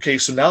show up. Okay,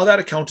 so now that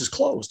account is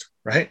closed,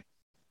 right?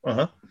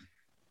 Well,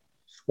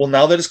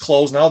 now that it's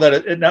closed, now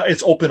that now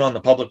it's open on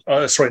the public.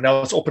 Now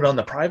it's open on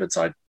the private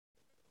side.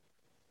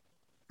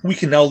 We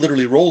can now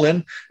literally roll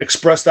in,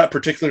 express that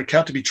particular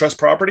account to be trust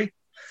property.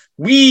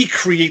 We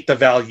create the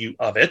value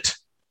of it.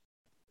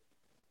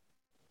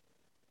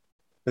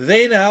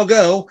 They now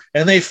go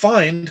and they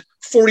find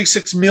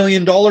 $46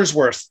 million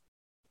worth.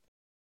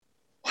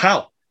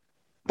 How?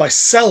 By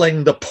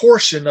selling the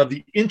portion of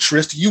the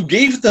interest you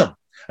gave them.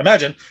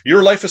 Imagine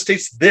your life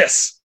estate's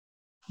this.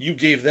 You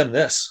gave them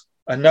this.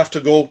 Enough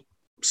to go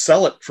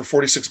sell it for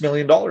 $46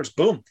 million.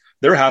 Boom.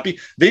 They're happy.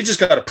 They just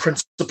got a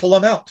principal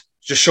amount.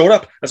 Just showed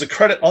up as a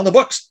credit on the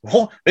books.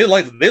 Oh, they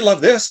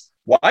love this.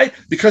 Why?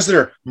 Because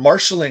they're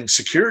marshaling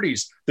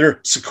securities. They're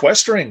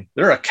sequestering.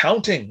 They're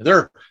accounting.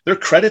 They're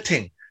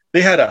crediting.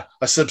 They had a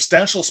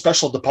substantial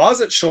special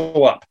deposit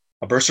show up.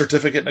 A birth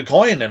certificate and a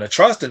coin and a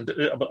trust and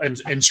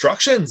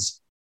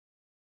instructions.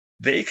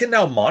 They can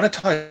now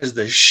monetize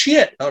the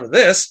shit out of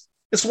this.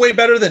 It's way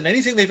better than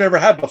anything they've ever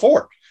had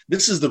before.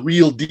 This is the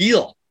real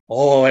deal.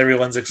 Oh,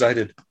 everyone's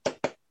excited.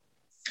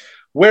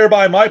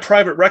 Whereby my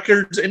private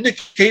records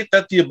indicate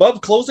that the above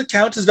closed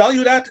account is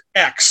valued at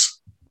X.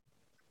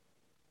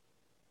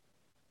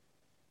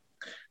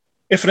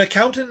 If an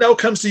accountant now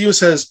comes to you and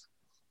says,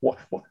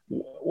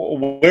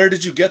 where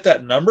did you get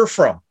that number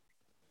from?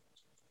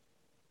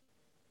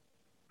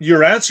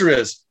 Your answer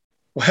is,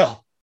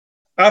 well,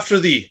 after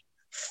the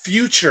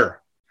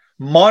future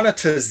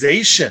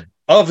monetization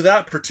of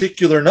that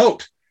particular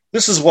note,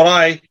 this is what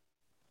I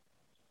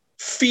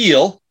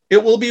feel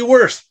it will be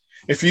worth.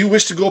 If you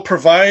wish to go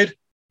provide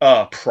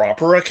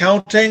proper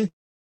accounting,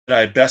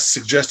 I best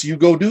suggest you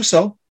go do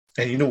so.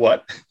 And you know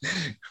what?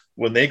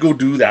 When they go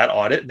do that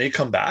audit and they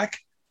come back,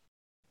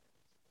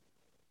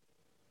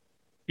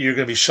 you're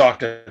going to be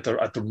shocked at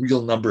the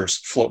real numbers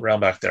floating around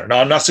back there. Now,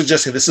 I'm not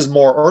suggesting this is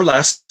more or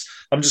less.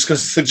 I'm just going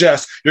to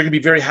suggest you're going to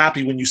be very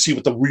happy when you see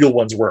what the real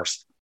one's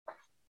worth.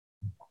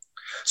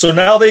 So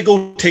now they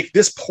go take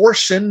this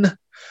portion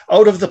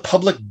out of the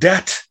public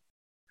debt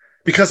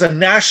because a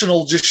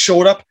national just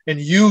showed up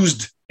and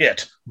used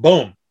it.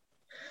 Boom.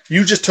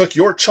 You just took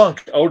your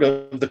chunk out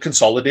of the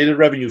Consolidated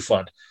Revenue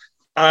Fund,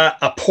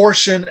 a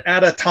portion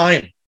at a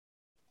time.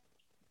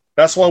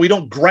 That's why we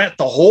don't grant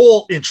the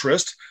whole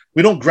interest.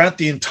 We don't grant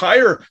the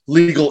entire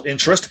legal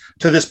interest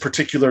to this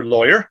particular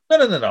lawyer.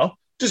 No.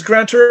 Just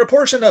grant her a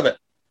portion of it.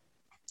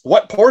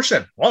 What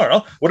portion? Well, I don't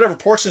know. Whatever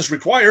portion is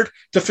required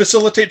to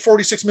facilitate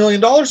 $46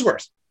 million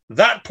worth.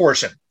 That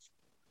portion.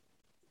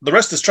 The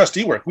rest is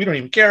trustee work. We don't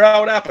even care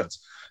how it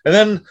happens. And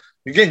then,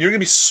 again, you're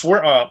going to be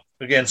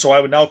again, so I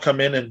would now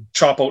come in and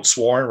chop out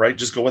sworn, right?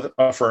 Just go with it,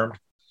 affirmed.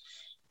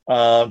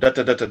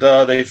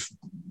 They've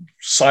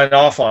signed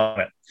off on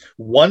it.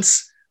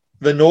 Once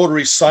the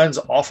notary signs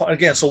off on,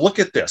 again, so look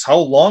at this. How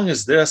long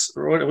is this?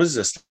 What is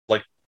this?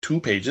 Like 2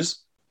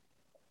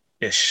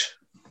 pages-ish.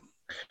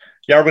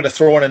 Yeah, we're going to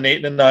throw in an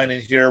 8 and a 9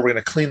 in here. We're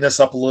going to clean this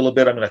up a little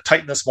bit. I'm going to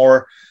tighten this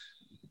more.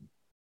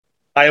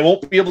 I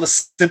won't be able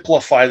to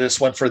simplify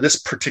this one for this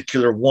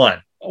particular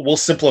one. We'll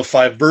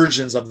simplify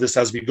versions of this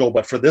as we go.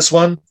 But for this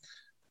one,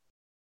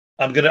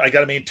 I got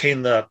to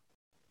maintain the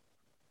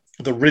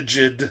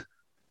rigid,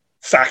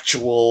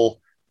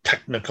 factual,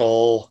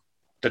 technical.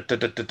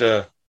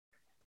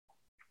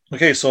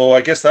 Okay, so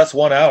I guess that's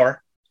 1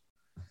 hour.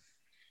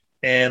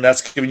 And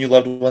that's giving you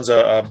loved ones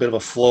a bit of a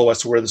flow as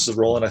to where this is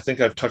rolling. I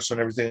think I've touched on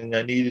everything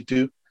I needed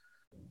to.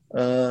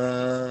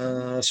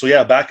 So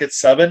yeah, back at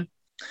 7.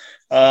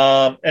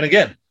 And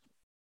again,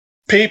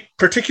 pay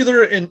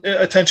particular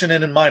attention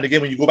and in mind,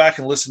 again, when you go back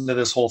and listen to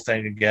this whole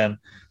thing again,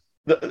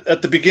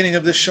 at the beginning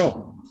of this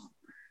show,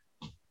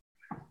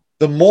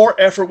 the more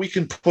effort we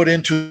can put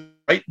into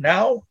right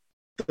now,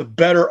 the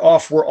better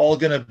off we're all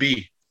going to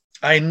be.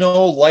 I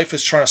know life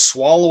is trying to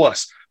swallow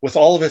us with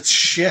all of its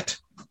shit.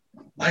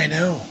 I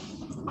know.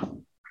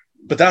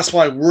 But that's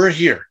why we're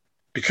here,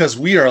 because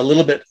we're a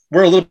little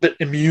bit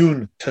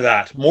immune to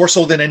that, more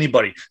so than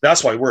anybody.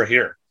 That's why we're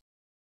here.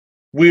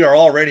 We are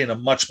already in a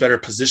much better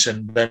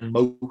position than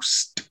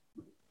most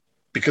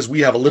because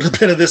we have a little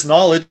bit of this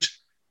knowledge.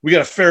 We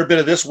got a fair bit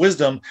of this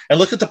wisdom, and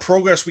look at the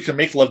progress we can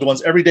make, loved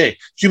ones, every day.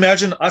 Can you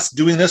imagine us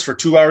doing this for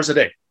 2 hours a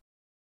day?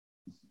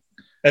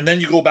 And then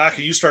you go back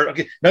and you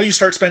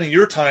start spending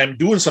your time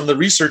doing some of the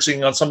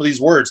researching on some of these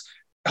words.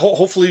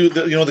 Hopefully,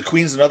 the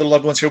Queens and other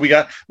loved ones here, we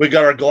got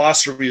our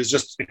glossary is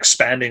just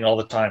expanding all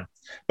the time.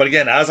 But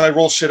again, as I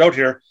roll shit out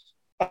here,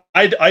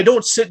 I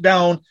don't sit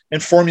down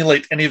and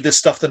formulate any of this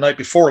stuff the night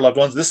before, loved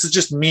ones. This is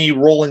just me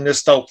rolling this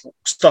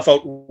stuff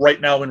out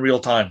right now in real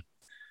time.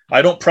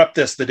 I don't prep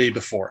this the day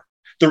before.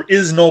 There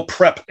is no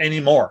prep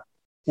anymore.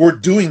 We're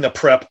doing the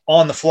prep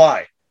on the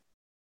fly.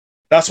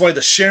 That's why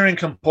the sharing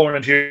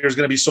component here is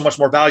going to be so much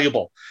more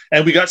valuable.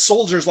 And we got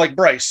soldiers like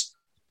Bryce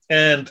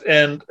and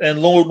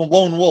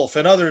Lone Wolf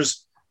and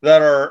others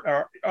that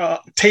are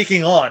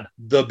taking on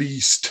the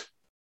beast.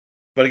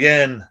 But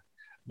again,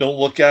 don't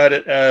look at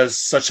it as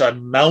such a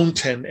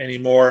mountain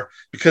anymore,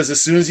 because as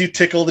soon as you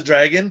tickle the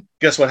dragon,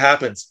 guess what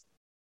happens?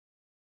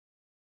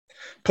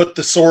 Put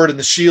the sword and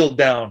the shield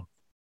down.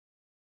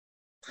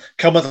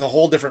 Come with a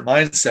whole different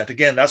mindset.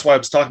 Again, that's why I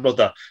was talking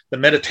about the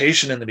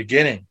meditation in the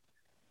beginning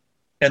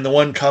and the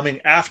one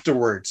coming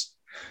afterwards.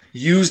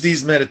 Use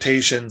these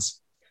meditations.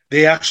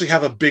 They actually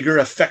have a bigger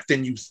effect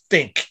than you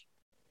think.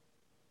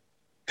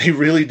 They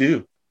really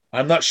do.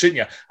 I'm not shitting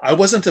you. I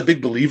wasn't a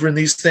big believer in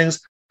these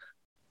things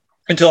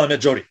until I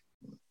met Jody.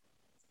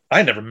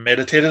 I never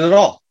meditated at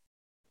all.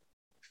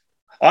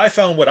 I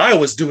found what I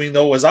was doing,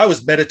 though, was I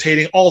was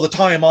meditating all the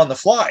time on the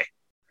fly.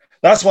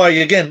 That's why,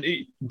 again,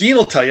 Dean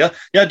will tell you,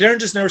 yeah, Darren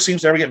just never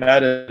seems to ever get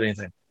mad at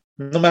anything,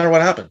 no matter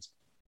what happens.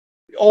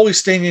 Always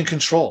staying in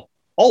control.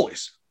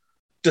 Always.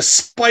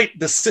 Despite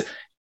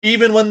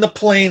even when the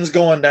plane's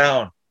going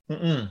down.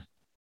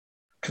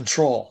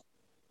 Control.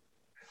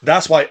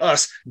 That's why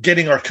us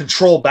getting our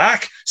control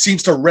back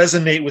seems to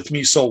resonate with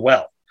me so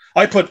well.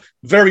 I put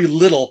very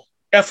little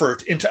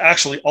effort into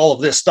actually all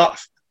of this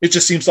stuff. It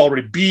just seems to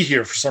already be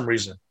here for some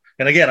reason.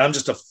 And again, I'm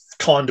just a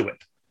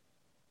conduit.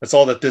 That's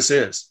all that this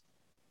is.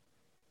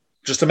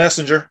 Just a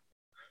messenger.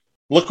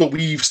 Look what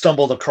we've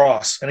stumbled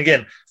across. And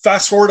again,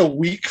 fast forward a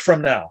week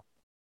from now,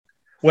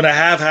 when I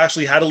have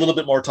actually had a little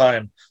bit more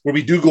time, where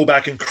we do go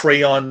back and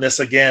crayon this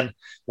again,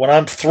 when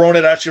I'm throwing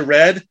it at you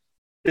red,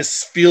 it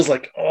feels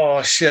like,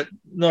 oh shit,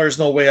 no, there's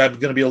no way I'm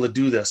going to be able to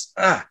do this.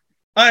 I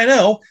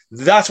know.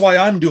 That's why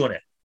I'm doing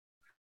it.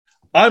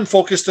 I'm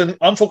focusing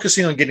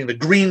on getting the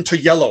green to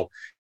yellow.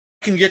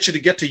 Can get you to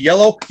get to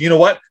yellow. You know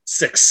what?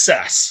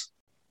 Success.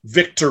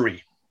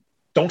 Victory.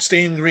 Don't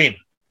stay in green.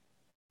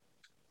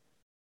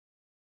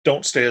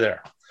 Don't stay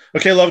there.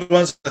 Okay, loved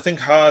ones, I think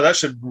that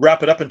should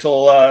wrap it up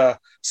until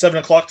 7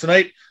 o'clock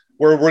tonight,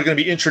 where we're going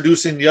to be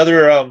introducing the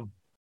other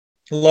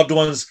loved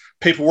ones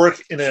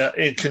paperwork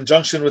in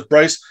conjunction with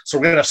Bryce. So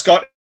we're going to have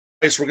Scott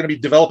we're going to be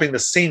developing the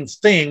same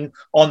thing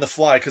on the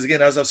fly. Because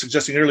again, as I was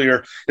suggesting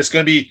earlier, it's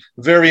going to be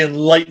very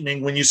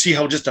enlightening when you see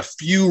how just a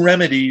few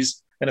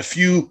remedies and a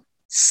few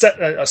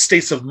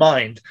states of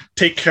mind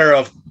take care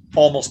of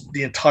almost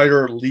the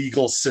entire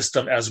legal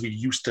system as we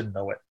used to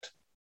know it.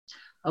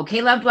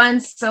 Okay, loved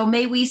ones. So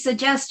may we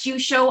suggest you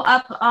show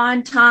up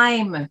on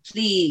time,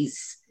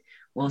 please.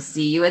 We'll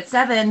see you at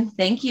 7.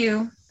 Thank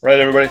you. Right,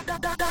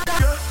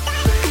 everybody.